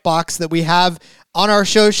outright box that we have on our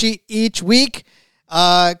show sheet each week.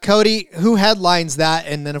 Cody, who headlines that?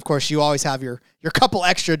 And then, of course, you always have your couple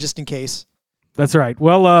extra just in case. That's right.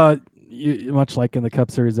 Well, you, much like in the Cup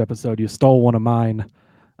Series episode, you stole one of mine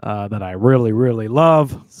that I really, really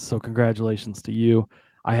love. So congratulations to you.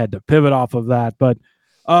 I had to pivot off of that. But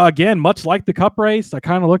again, much like the Cup race, I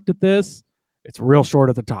kind of looked at this. It's real short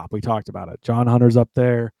at the top. We talked about it. John Hunter's up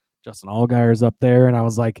there. Justin Allgaier's up there. And I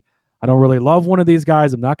was like, I don't really love one of these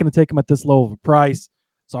guys. I'm not going to take him at this low of a price.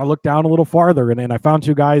 So I looked down a little farther, and I found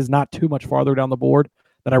two guys not too much farther down the board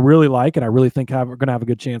that I really like and I really think are going to have a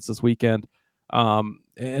good chance this weekend.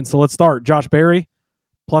 And so let's start. Josh Berry,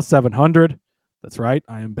 plus 700. That's right.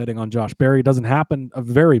 I am betting on Josh Berry. It doesn't happen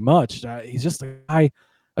very much. He's just a guy.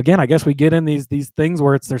 Again, I guess we get in these things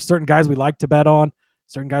where there's certain guys we like to bet on,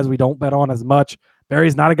 certain guys we don't bet on as much.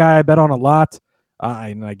 Berry's not a guy I bet on a lot.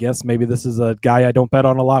 And I guess maybe this is a guy I don't bet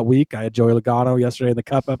on a lot week. I had Joey Logano yesterday in the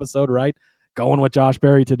Cup episode, right? Going with Josh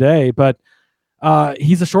Berry today. But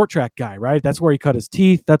he's a short track guy, right? That's where he cut his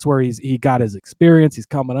teeth. That's where he got his experience. He's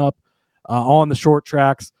coming up on the short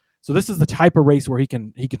tracks. So this is the type of race where he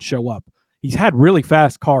can show up. He's had really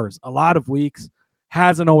fast cars a lot of weeks,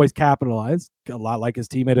 hasn't always capitalized, a lot like his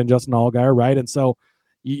teammate in Justin Allgaier, right? And so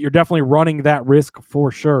you're definitely running that risk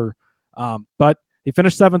for sure. But he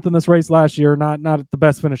finished 7th in this race last year, not the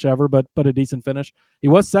best finish ever, but a decent finish. He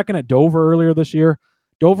was second at Dover earlier this year.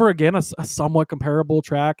 Dover, again, a somewhat comparable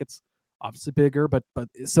track. It's obviously bigger, but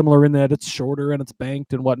similar in that it's shorter and it's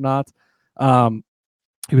banked and whatnot.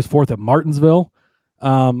 He was 4th at Martinsville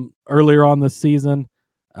earlier on this season.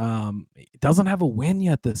 He doesn't have a win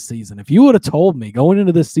yet this season. If you would have told me going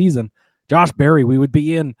into this season, Josh Berry, we would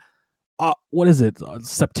be in,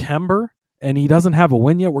 September, and he doesn't have a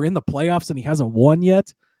win yet. We're in the playoffs and he hasn't won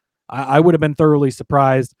yet. I would have been thoroughly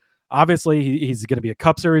surprised. Obviously, he's going to be a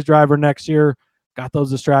Cup Series driver next year. Got those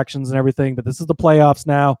distractions and everything, but this is the playoffs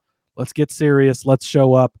now. Let's get serious. Let's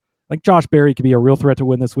show up. I think Josh Berry could be a real threat to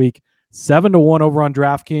win this week. 7-1 over on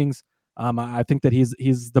DraftKings. I think that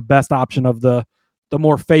he's the best option of the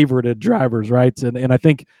more favorited drivers, right? And I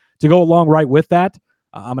think to go along right with that,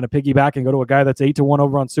 I'm going to piggyback and go to a guy that's 8-1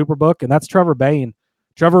 over on Superbook, and that's Trevor Bayne.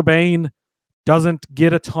 Trevor Bayne doesn't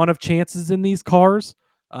get a ton of chances in these cars.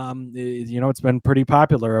 It's been pretty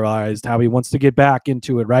popularized how he wants to get back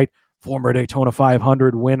into it, right? Former Daytona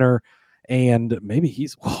 500 winner, and maybe you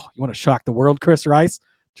want to shock the world, Chris Rice?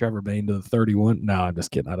 Trevor Bayne to the 31. No, I'm just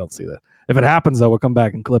kidding. I don't see that. If it happens, though, we'll come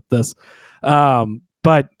back and clip this.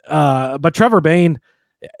 But Trevor Bayne,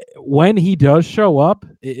 when he does show up,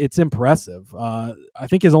 it's impressive. I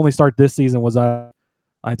think his only start this season was I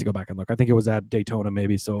had to go back and look. I think it was at Daytona,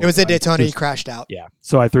 maybe. So it was at Daytona. He crashed out. Yeah.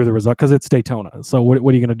 So I threw the result because it's Daytona. So what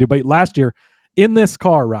are you going to do? But last year in this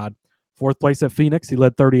car, Rod, 4th place at Phoenix. He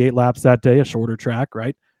led 38 laps that day, a shorter track,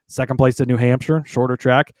 right? 2nd place at New Hampshire, shorter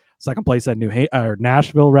track. 2nd place at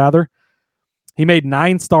Nashville, rather. He made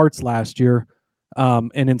 9 starts last year.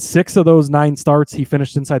 And in 6 of those 9 starts, he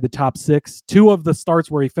finished inside the top 6. 2 of the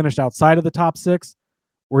starts where he finished outside of the top 6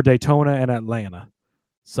 were Daytona and Atlanta.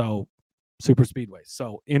 So super speedways.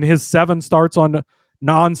 So in his 7 starts on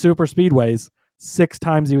non-super speedways, 6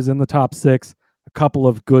 times he was in the top 6. A couple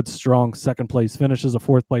of good, strong 2nd place finishes, a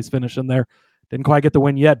 4th place finish in there. Didn't quite get the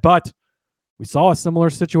win yet, but we saw a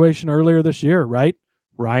similar situation earlier this year, right?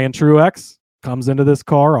 Ryan Truex comes into this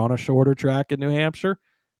car on a shorter track in New Hampshire,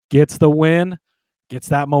 gets the win, gets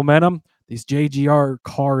that momentum. These JGR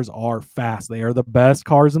cars are fast. They are the best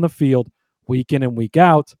cars in the field week in and week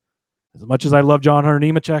out. As much as I love John Hunter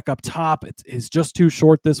Nemechek up top, it's just too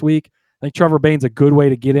short this week. I think Trevor Bayne's a good way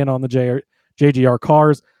to get in on the JGR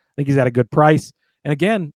cars. I think he's at a good price. And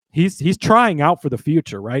again, he's trying out for the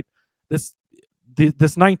future, right? This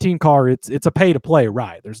 19 car, it's a pay to play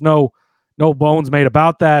ride. There's no bones made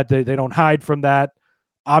about that. They don't hide from that.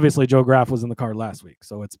 Obviously, Joe Graf was in the car last week,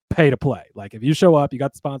 so it's pay to play. Like if you show up, you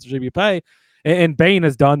got the sponsorship, you pay. And Bayne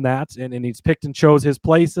has done that, and he's picked and chose his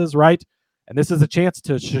places, right? And this is a chance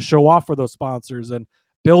to show off for those sponsors and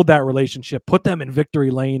build that relationship, put them in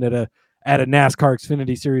victory lane at a NASCAR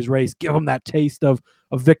Xfinity Series race, give them that taste of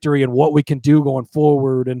victory and what we can do going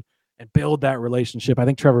forward and build that relationship. I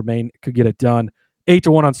think Trevor Bayne could get it done.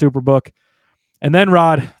 8-1 on Superbook. And then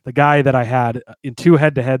Rod, the guy that I had in 2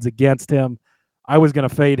 head-to-heads against him, I was going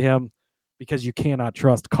to fade him because you cannot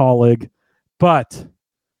trust Kaulig. But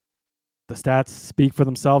the stats speak for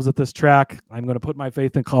themselves at this track. I'm going to put my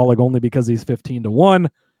faith in Kaulig only because he's 15-1.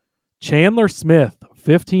 Chandler Smith,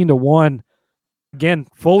 15-1. Again,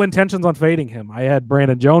 full intentions on fading him. I had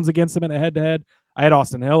Brandon Jones against him in a head-to-head. I had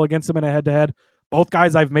Austin Hill against him in a head-to-head. Both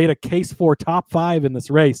guys I've made a case for top 5 in this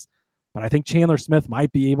race, but I think Chandler Smith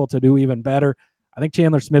might be able to do even better. I think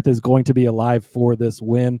Chandler Smith is going to be alive for this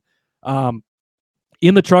win.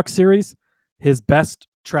 In the Truck Series, his best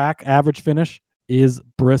track average finish is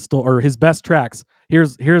Bristol, or his best tracks.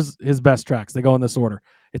 Here's his best tracks. They go in this order.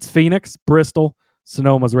 It's Phoenix, Bristol,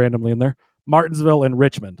 Sonoma's randomly in there, Martinsville, and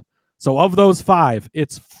Richmond. So of those 5,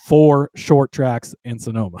 it's 4 short tracks in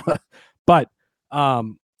Sonoma. But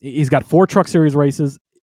he's got 4 Truck Series races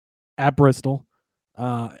at Bristol,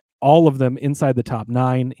 all of them inside the top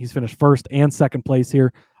 9. He's finished first and second place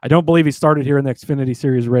here. I don't believe he started here in the Xfinity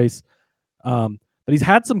Series race, but he's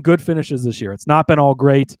had some good finishes this year. It's not been all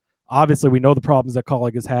great. Obviously, we know the problems that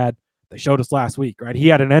Kaulig has had. They showed us last week, right? He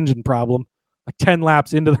had an engine problem. Like 10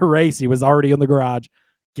 laps into the race, he was already in the garage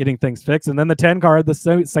getting things fixed. And then the 10 car had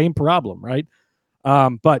the same problem, right?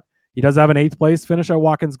 But he does have an 8th place finish at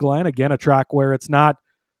Watkins Glen. Again, a track where it's not,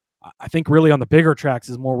 I think really on the bigger tracks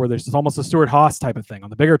is more where there's almost a Stuart Haas type of thing. On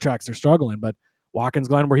the bigger tracks, they're struggling, but Watkins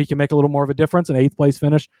Glen, where he can make a little more of a difference, an 8th place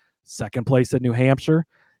finish, 2nd place at New Hampshire.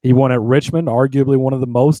 He won at Richmond, arguably one of the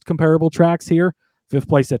most comparable tracks here. 5th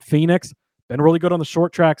place at Phoenix. Been really good on the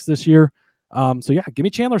short tracks this year. So yeah, give me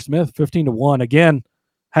Chandler Smith, 15-1. Again,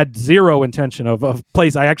 had zero intention of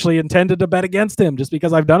place. I actually intended to bet against him just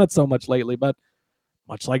because I've done it so much lately. But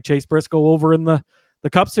much like Chase Briscoe over in the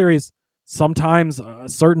Cup Series, sometimes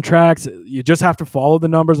certain tracks, you just have to follow the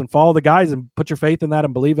numbers and follow the guys and put your faith in that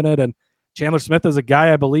and believe in it. And Chandler Smith is a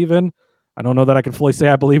guy I believe in. I don't know that I can fully say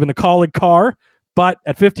I believe in the Kaulig car, but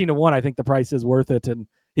at 15-1, I think the price is worth it. And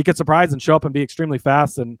he could surprise and show up and be extremely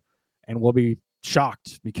fast, and we'll be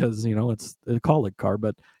shocked because, you know, it's a Kaulig car,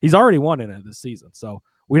 but he's already won in it this season. So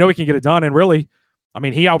we know he can get it done. And really, I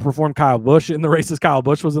mean, he outperformed Kyle Busch in the races. Kyle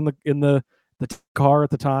Busch was in the car at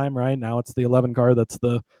the time, right? Now it's the 11 car. That's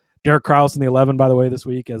the Derek Kraus in the 11, by the way, this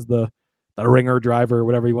week as the ringer driver,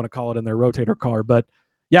 whatever you want to call it, in their rotator car. But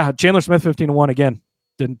yeah, Chandler Smith, 15-1 again.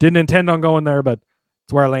 Didn't intend on going there, but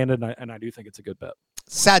it's where I landed, and I do think it's a good bet.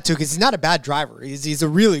 Sad too, because he's not a bad driver. He's a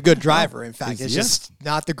really good driver. In fact, it's just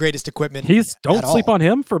not the greatest equipment. Don't sleep on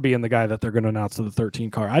him for being the guy that they're going to announce to the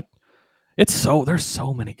 13 car. There's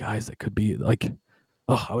so many guys that could be like.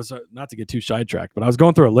 Oh, I was not to get too sidetracked, but I was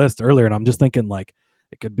going through a list earlier, and I'm just thinking like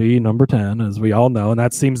it could be number 10, as we all know, and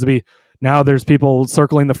that seems to be now. There's people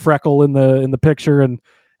circling the freckle in the picture and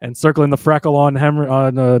circling the freckle on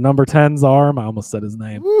number 10's arm. I almost said his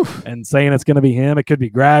name. Oof. And saying it's going to be him. It could be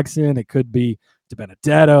Gragson. It could be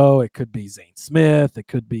DiBenedetto. It could be Zane Smith. It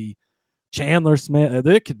could be Chandler Smith.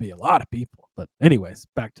 It could be a lot of people. But anyways,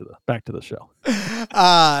 back to the show.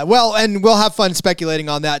 Well, and we'll have fun speculating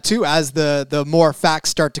on that too as the more facts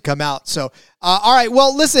start to come out. So, all right.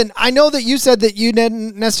 Well, listen, I know that you said that you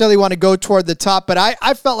didn't necessarily want to go toward the top, but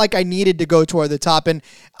I felt like I needed to go toward the top, and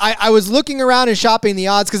I was looking around and shopping the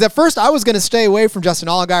odds because at first I was going to stay away from Justin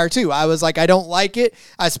Allgaier too. I was like, I don't like it,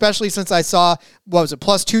 especially since I saw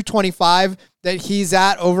plus 225 that he's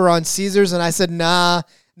at over on Caesars, and I said, nah.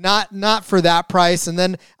 Not for that price. And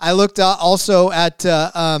then I looked also at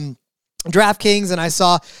DraftKings and I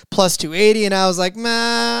saw plus 280 and I was like,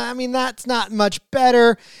 I mean, that's not much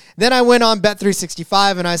better. Then I went on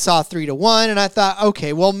Bet365 and I saw 3-1 and I thought,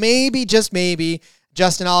 okay, well, maybe, just maybe,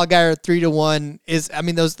 Justin Allgaier 3-1 is, I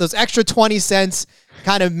mean, those extra 20 cents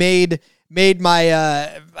kind of made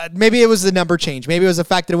my, maybe it was the number change. Maybe it was the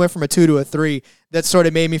fact that it went from a 2 to a 3 that sort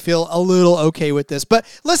of made me feel a little okay with this. But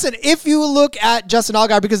listen, if you look at Justin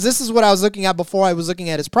Allgaier, because this is what I was looking at before I was looking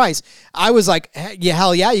at his price, I was like, yeah,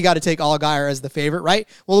 hell yeah, you got to take Allgaier as the favorite, right?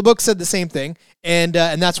 Well, the book said the same thing, and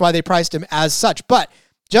that's why they priced him as such. But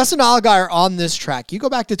Justin Allgaier on this track, you go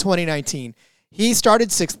back to 2019, he started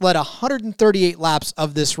 6th, led 138 laps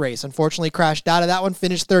of this race. Unfortunately, crashed out of that one,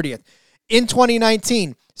 finished 30th. In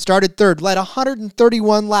 2019, started 3rd, led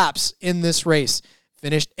 131 laps in this race,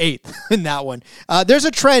 finished 8th in that one. There's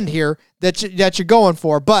a trend here that you're going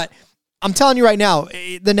for, but I'm telling you right now,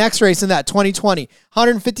 the next race in that, 2020,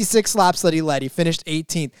 156 laps that he led. He finished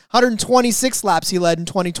 18th. 126 laps he led in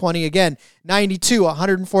 2020 again, 92,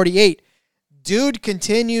 148. Dude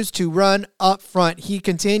continues to run up front. He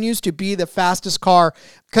continues to be the fastest car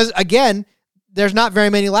because, again, there's not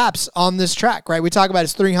very many laps on this track, right? We talk about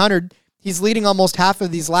his 300. He's leading almost half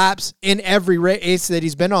of these laps in every race that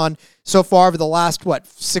he's been on so far over the last,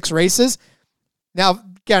 6 races. Now,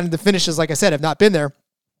 again, the finishes, like I said, have not been there.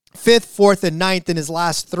 5th, 4th, and 9th in his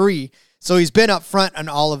last 3. So he's been up front on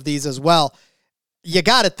all of these as well. You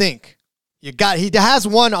got to think. He has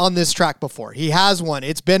won on this track before. He has won.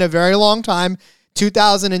 It's been a very long time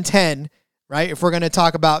 2010, right? If we're going to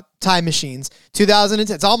talk about time machines,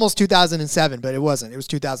 2010, it's almost 2007, but it wasn't. It was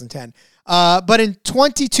 2010. But in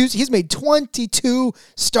 22, he's made 22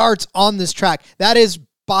 starts on this track. That is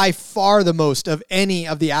by far the most of any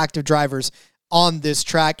of the active drivers on this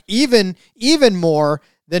track, even more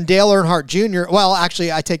than Dale Earnhardt Jr. Well,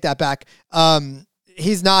 actually, I take that back.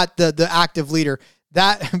 He's not the active leader.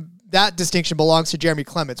 That distinction belongs to Jeremy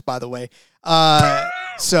Clements, by the way.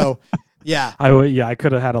 So, yeah. I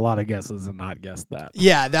could have had a lot of guesses and not guessed that.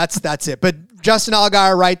 Yeah, that's it. But Justin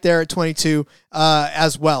Allgaier right there at 22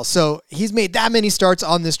 as well. So he's made that many starts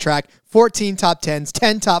on this track, 14 top 10s,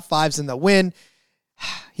 10 top 5s in the win.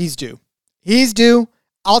 He's due.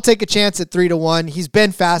 I'll take a chance at 3-1. He's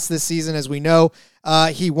been fast this season, as we know.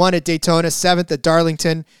 He won at Daytona, 7th at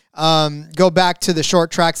Darlington. Go back to the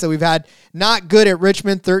short tracks that we've had. Not good at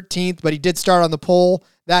Richmond, 13th, but he did start on the pole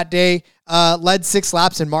that day. Led 6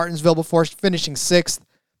 laps in Martinsville before finishing 6th.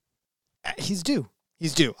 He's due.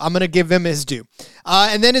 I'm going to give him his due.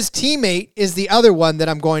 And then his teammate is the other one that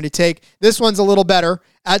I'm going to take. This one's a little better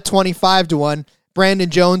at 25-1. Brandon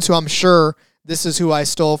Jones, who I'm sure this is who I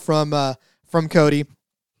stole from Cody.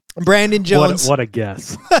 Brandon Jones. What a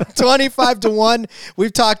guess. 25-1.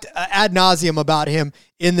 We've talked ad nauseum about him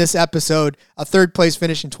in this episode. A third place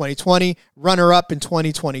finish in 2020, runner up in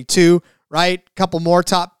 2022, right? Couple more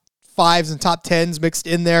top 5s and top 10s mixed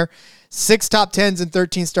in there. 6 top 10s and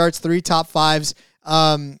 13 starts, 3 top 5s.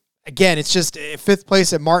 Again, it's just 5th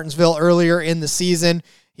place at Martinsville earlier in the season.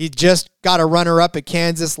 He just got a runner up at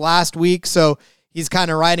Kansas last week, so he's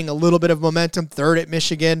kind of riding a little bit of momentum. 3rd at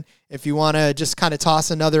Michigan, if you want to just kind of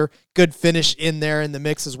toss another good finish in there in the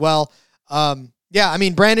mix as well. Yeah, I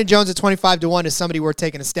mean, Brandon Jones at 25-1 is somebody we're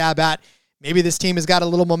taking a stab at. Maybe this team has got a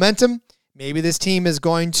little momentum. Maybe this team is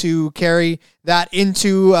going to carry that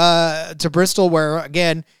into to Bristol, where,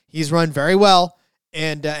 again, he's run very well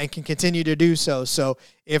and can continue to do so. So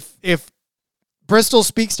if Bristol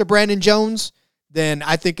speaks to Brandon Jones, then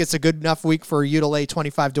I think it's a good enough week for you to lay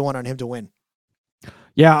 25-1 on him to win.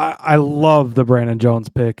 Yeah, I love the Brandon Jones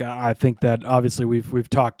pick. I think that obviously we've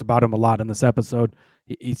talked about him a lot in this episode.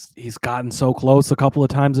 He's gotten so close a couple of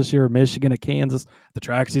times this year, Michigan, at Kansas, the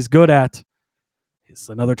tracks he's good at. It's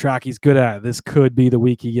another track he's good at. This could be the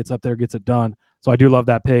week he gets up there, gets it done. So I do love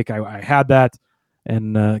that pick. I had that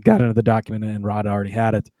and got into the document, and Rod already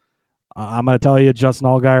had it. I'm going to tell you, Justin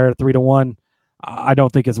Allgaier at 3-1. I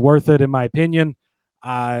don't think it's worth it, in my opinion.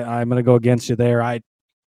 I'm going to go against you there.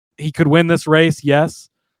 He could win this race, yes,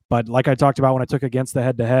 but like I talked about when I took against the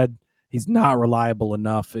head-to-head, he's not reliable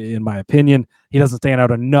enough, in my opinion. He doesn't stand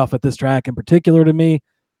out enough at this track in particular to me,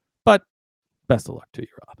 but best of luck to you,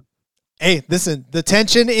 Rob. Hey, listen, the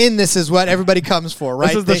tension in this is what everybody comes for, right?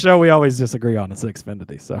 This is the show we always disagree on. It's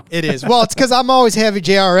Xfinity, so. It is. Well, it's because I'm always heavy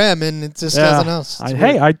JRM, and it just doesn't know.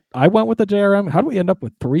 I went with the JRM. How do we end up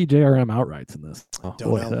with 3 JRM outrights in this? Oh,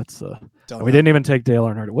 Don't know. That's we didn't even take Dale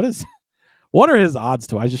Earnhardt. What are his odds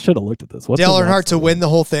to? I just should have looked at this. What's Dale Earnhardt to win the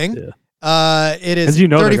whole thing? Yeah. It is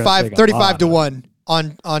 35-1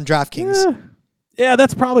 on DraftKings. Yeah,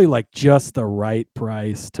 that's probably like just the right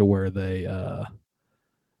price to where they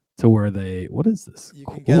what is this? You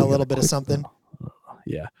can get a little bit of something.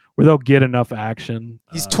 Yeah, where they'll get enough action.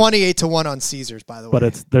 He's 28-1 on Caesars, by the way.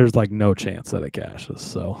 But there's like no chance that it cashes.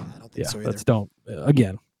 So I don't think so either.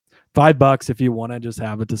 Again, $5 if you want to just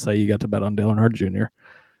have it to say you got to bet on Dale Earnhardt Jr.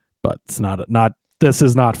 But it's not. This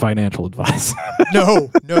is not financial advice.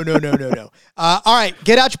 No. All right,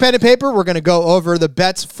 get out your pen and paper. We're going to go over the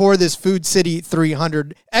bets for this Food City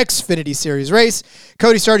 300 Xfinity Series race.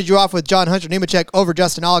 Cody started you off with John Hunter Nemechek over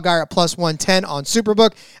Justin Allgaier at +110 on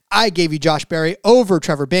Superbook. I gave you Josh Berry over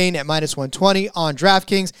Trevor Bayne at -120 on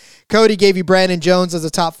DraftKings. Cody gave you Brandon Jones as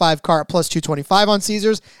a top 5 car at +225 on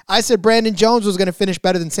Caesars. I said Brandon Jones was going to finish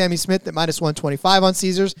better than Sammy Smith at -125 on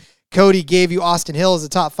Caesars. Cody gave you Austin Hill as a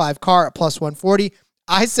top 5 car at +140.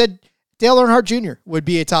 I said Dale Earnhardt Jr. would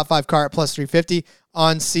be a top 5 car at +350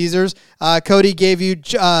 on Caesars. Cody gave you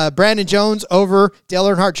Brandon Jones over Dale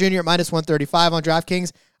Earnhardt Jr. at -135 on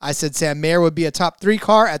DraftKings. I said Sam Mayer would be a top 3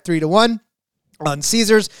 car at 3-1 on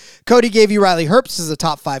Caesars. Cody gave you Riley Herbst as a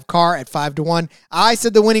top 5 car at 5-1. I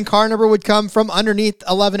said the winning car number would come from underneath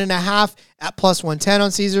 11.5 at +110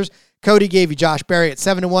 on Caesars. Cody gave you Josh Berry at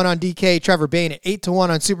 7-1 on DK, Trevor Bayne at 8-1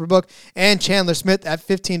 on Superbook, and Chandler Smith at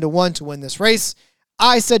 15-1 to win this race.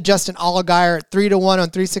 I said Justin Allgaier at 3-1 on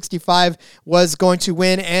 365 was going to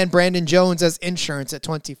win, and Brandon Jones as insurance at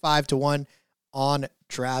 25-1 on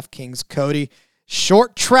DraftKings. Cody,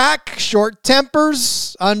 short track, short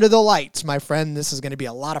tempers, under the lights, my friend. This is going to be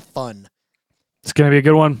a lot of fun. It's going to be a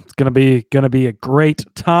good one. It's going to be a great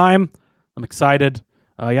time. I'm excited.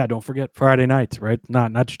 don't forget Friday night, right?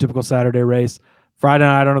 Not your typical Saturday race. Friday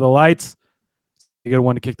night under the lights. A good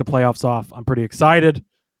one to kick the playoffs off. I'm pretty excited,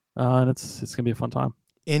 and it's going to be a fun time.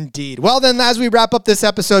 Indeed. Well, then, as we wrap up this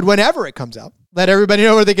episode, whenever it comes out, let everybody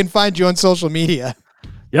know where they can find you on social media.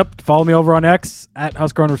 Yep. Follow me over on X at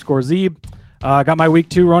Husker_Zeeb. Got my week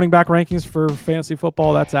 2 running back rankings for fantasy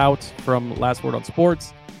football. That's out from Last Word on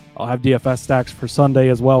Sports. I'll have DFS stacks for Sunday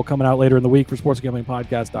as well coming out later in the week for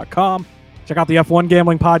sportsgamblingpodcast.com. Check out the F1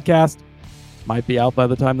 Gambling Podcast. Might be out by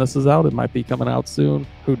the time this is out. It might be coming out soon.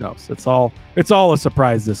 Who knows? It's all a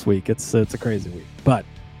surprise this week. It's a crazy week. But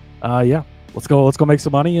let's go make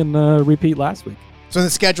some money and repeat last week. So the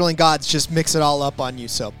scheduling gods just mix it all up on you.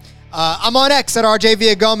 So I'm on X at RJ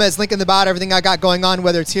Villagomez, link in the bio, everything I got going on,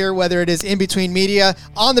 whether it's here, whether it is in between media,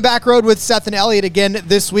 on the back road with Seth and Elliot again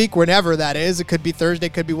this week, whenever that is. It could be Thursday,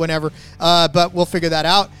 could be whenever, but we'll figure that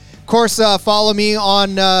out. Of course, follow me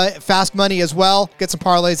on Fast Money as well. Get some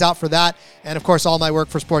parlays out for that. And, of course, all my work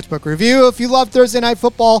for Sportsbook Review. If you love Thursday Night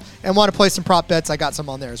Football and want to play some prop bets, I got some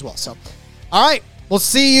on there as well. So, all right, we'll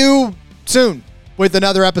see you soon with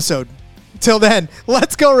another episode. Till then,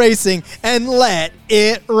 let's go racing and let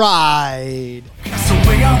it ride.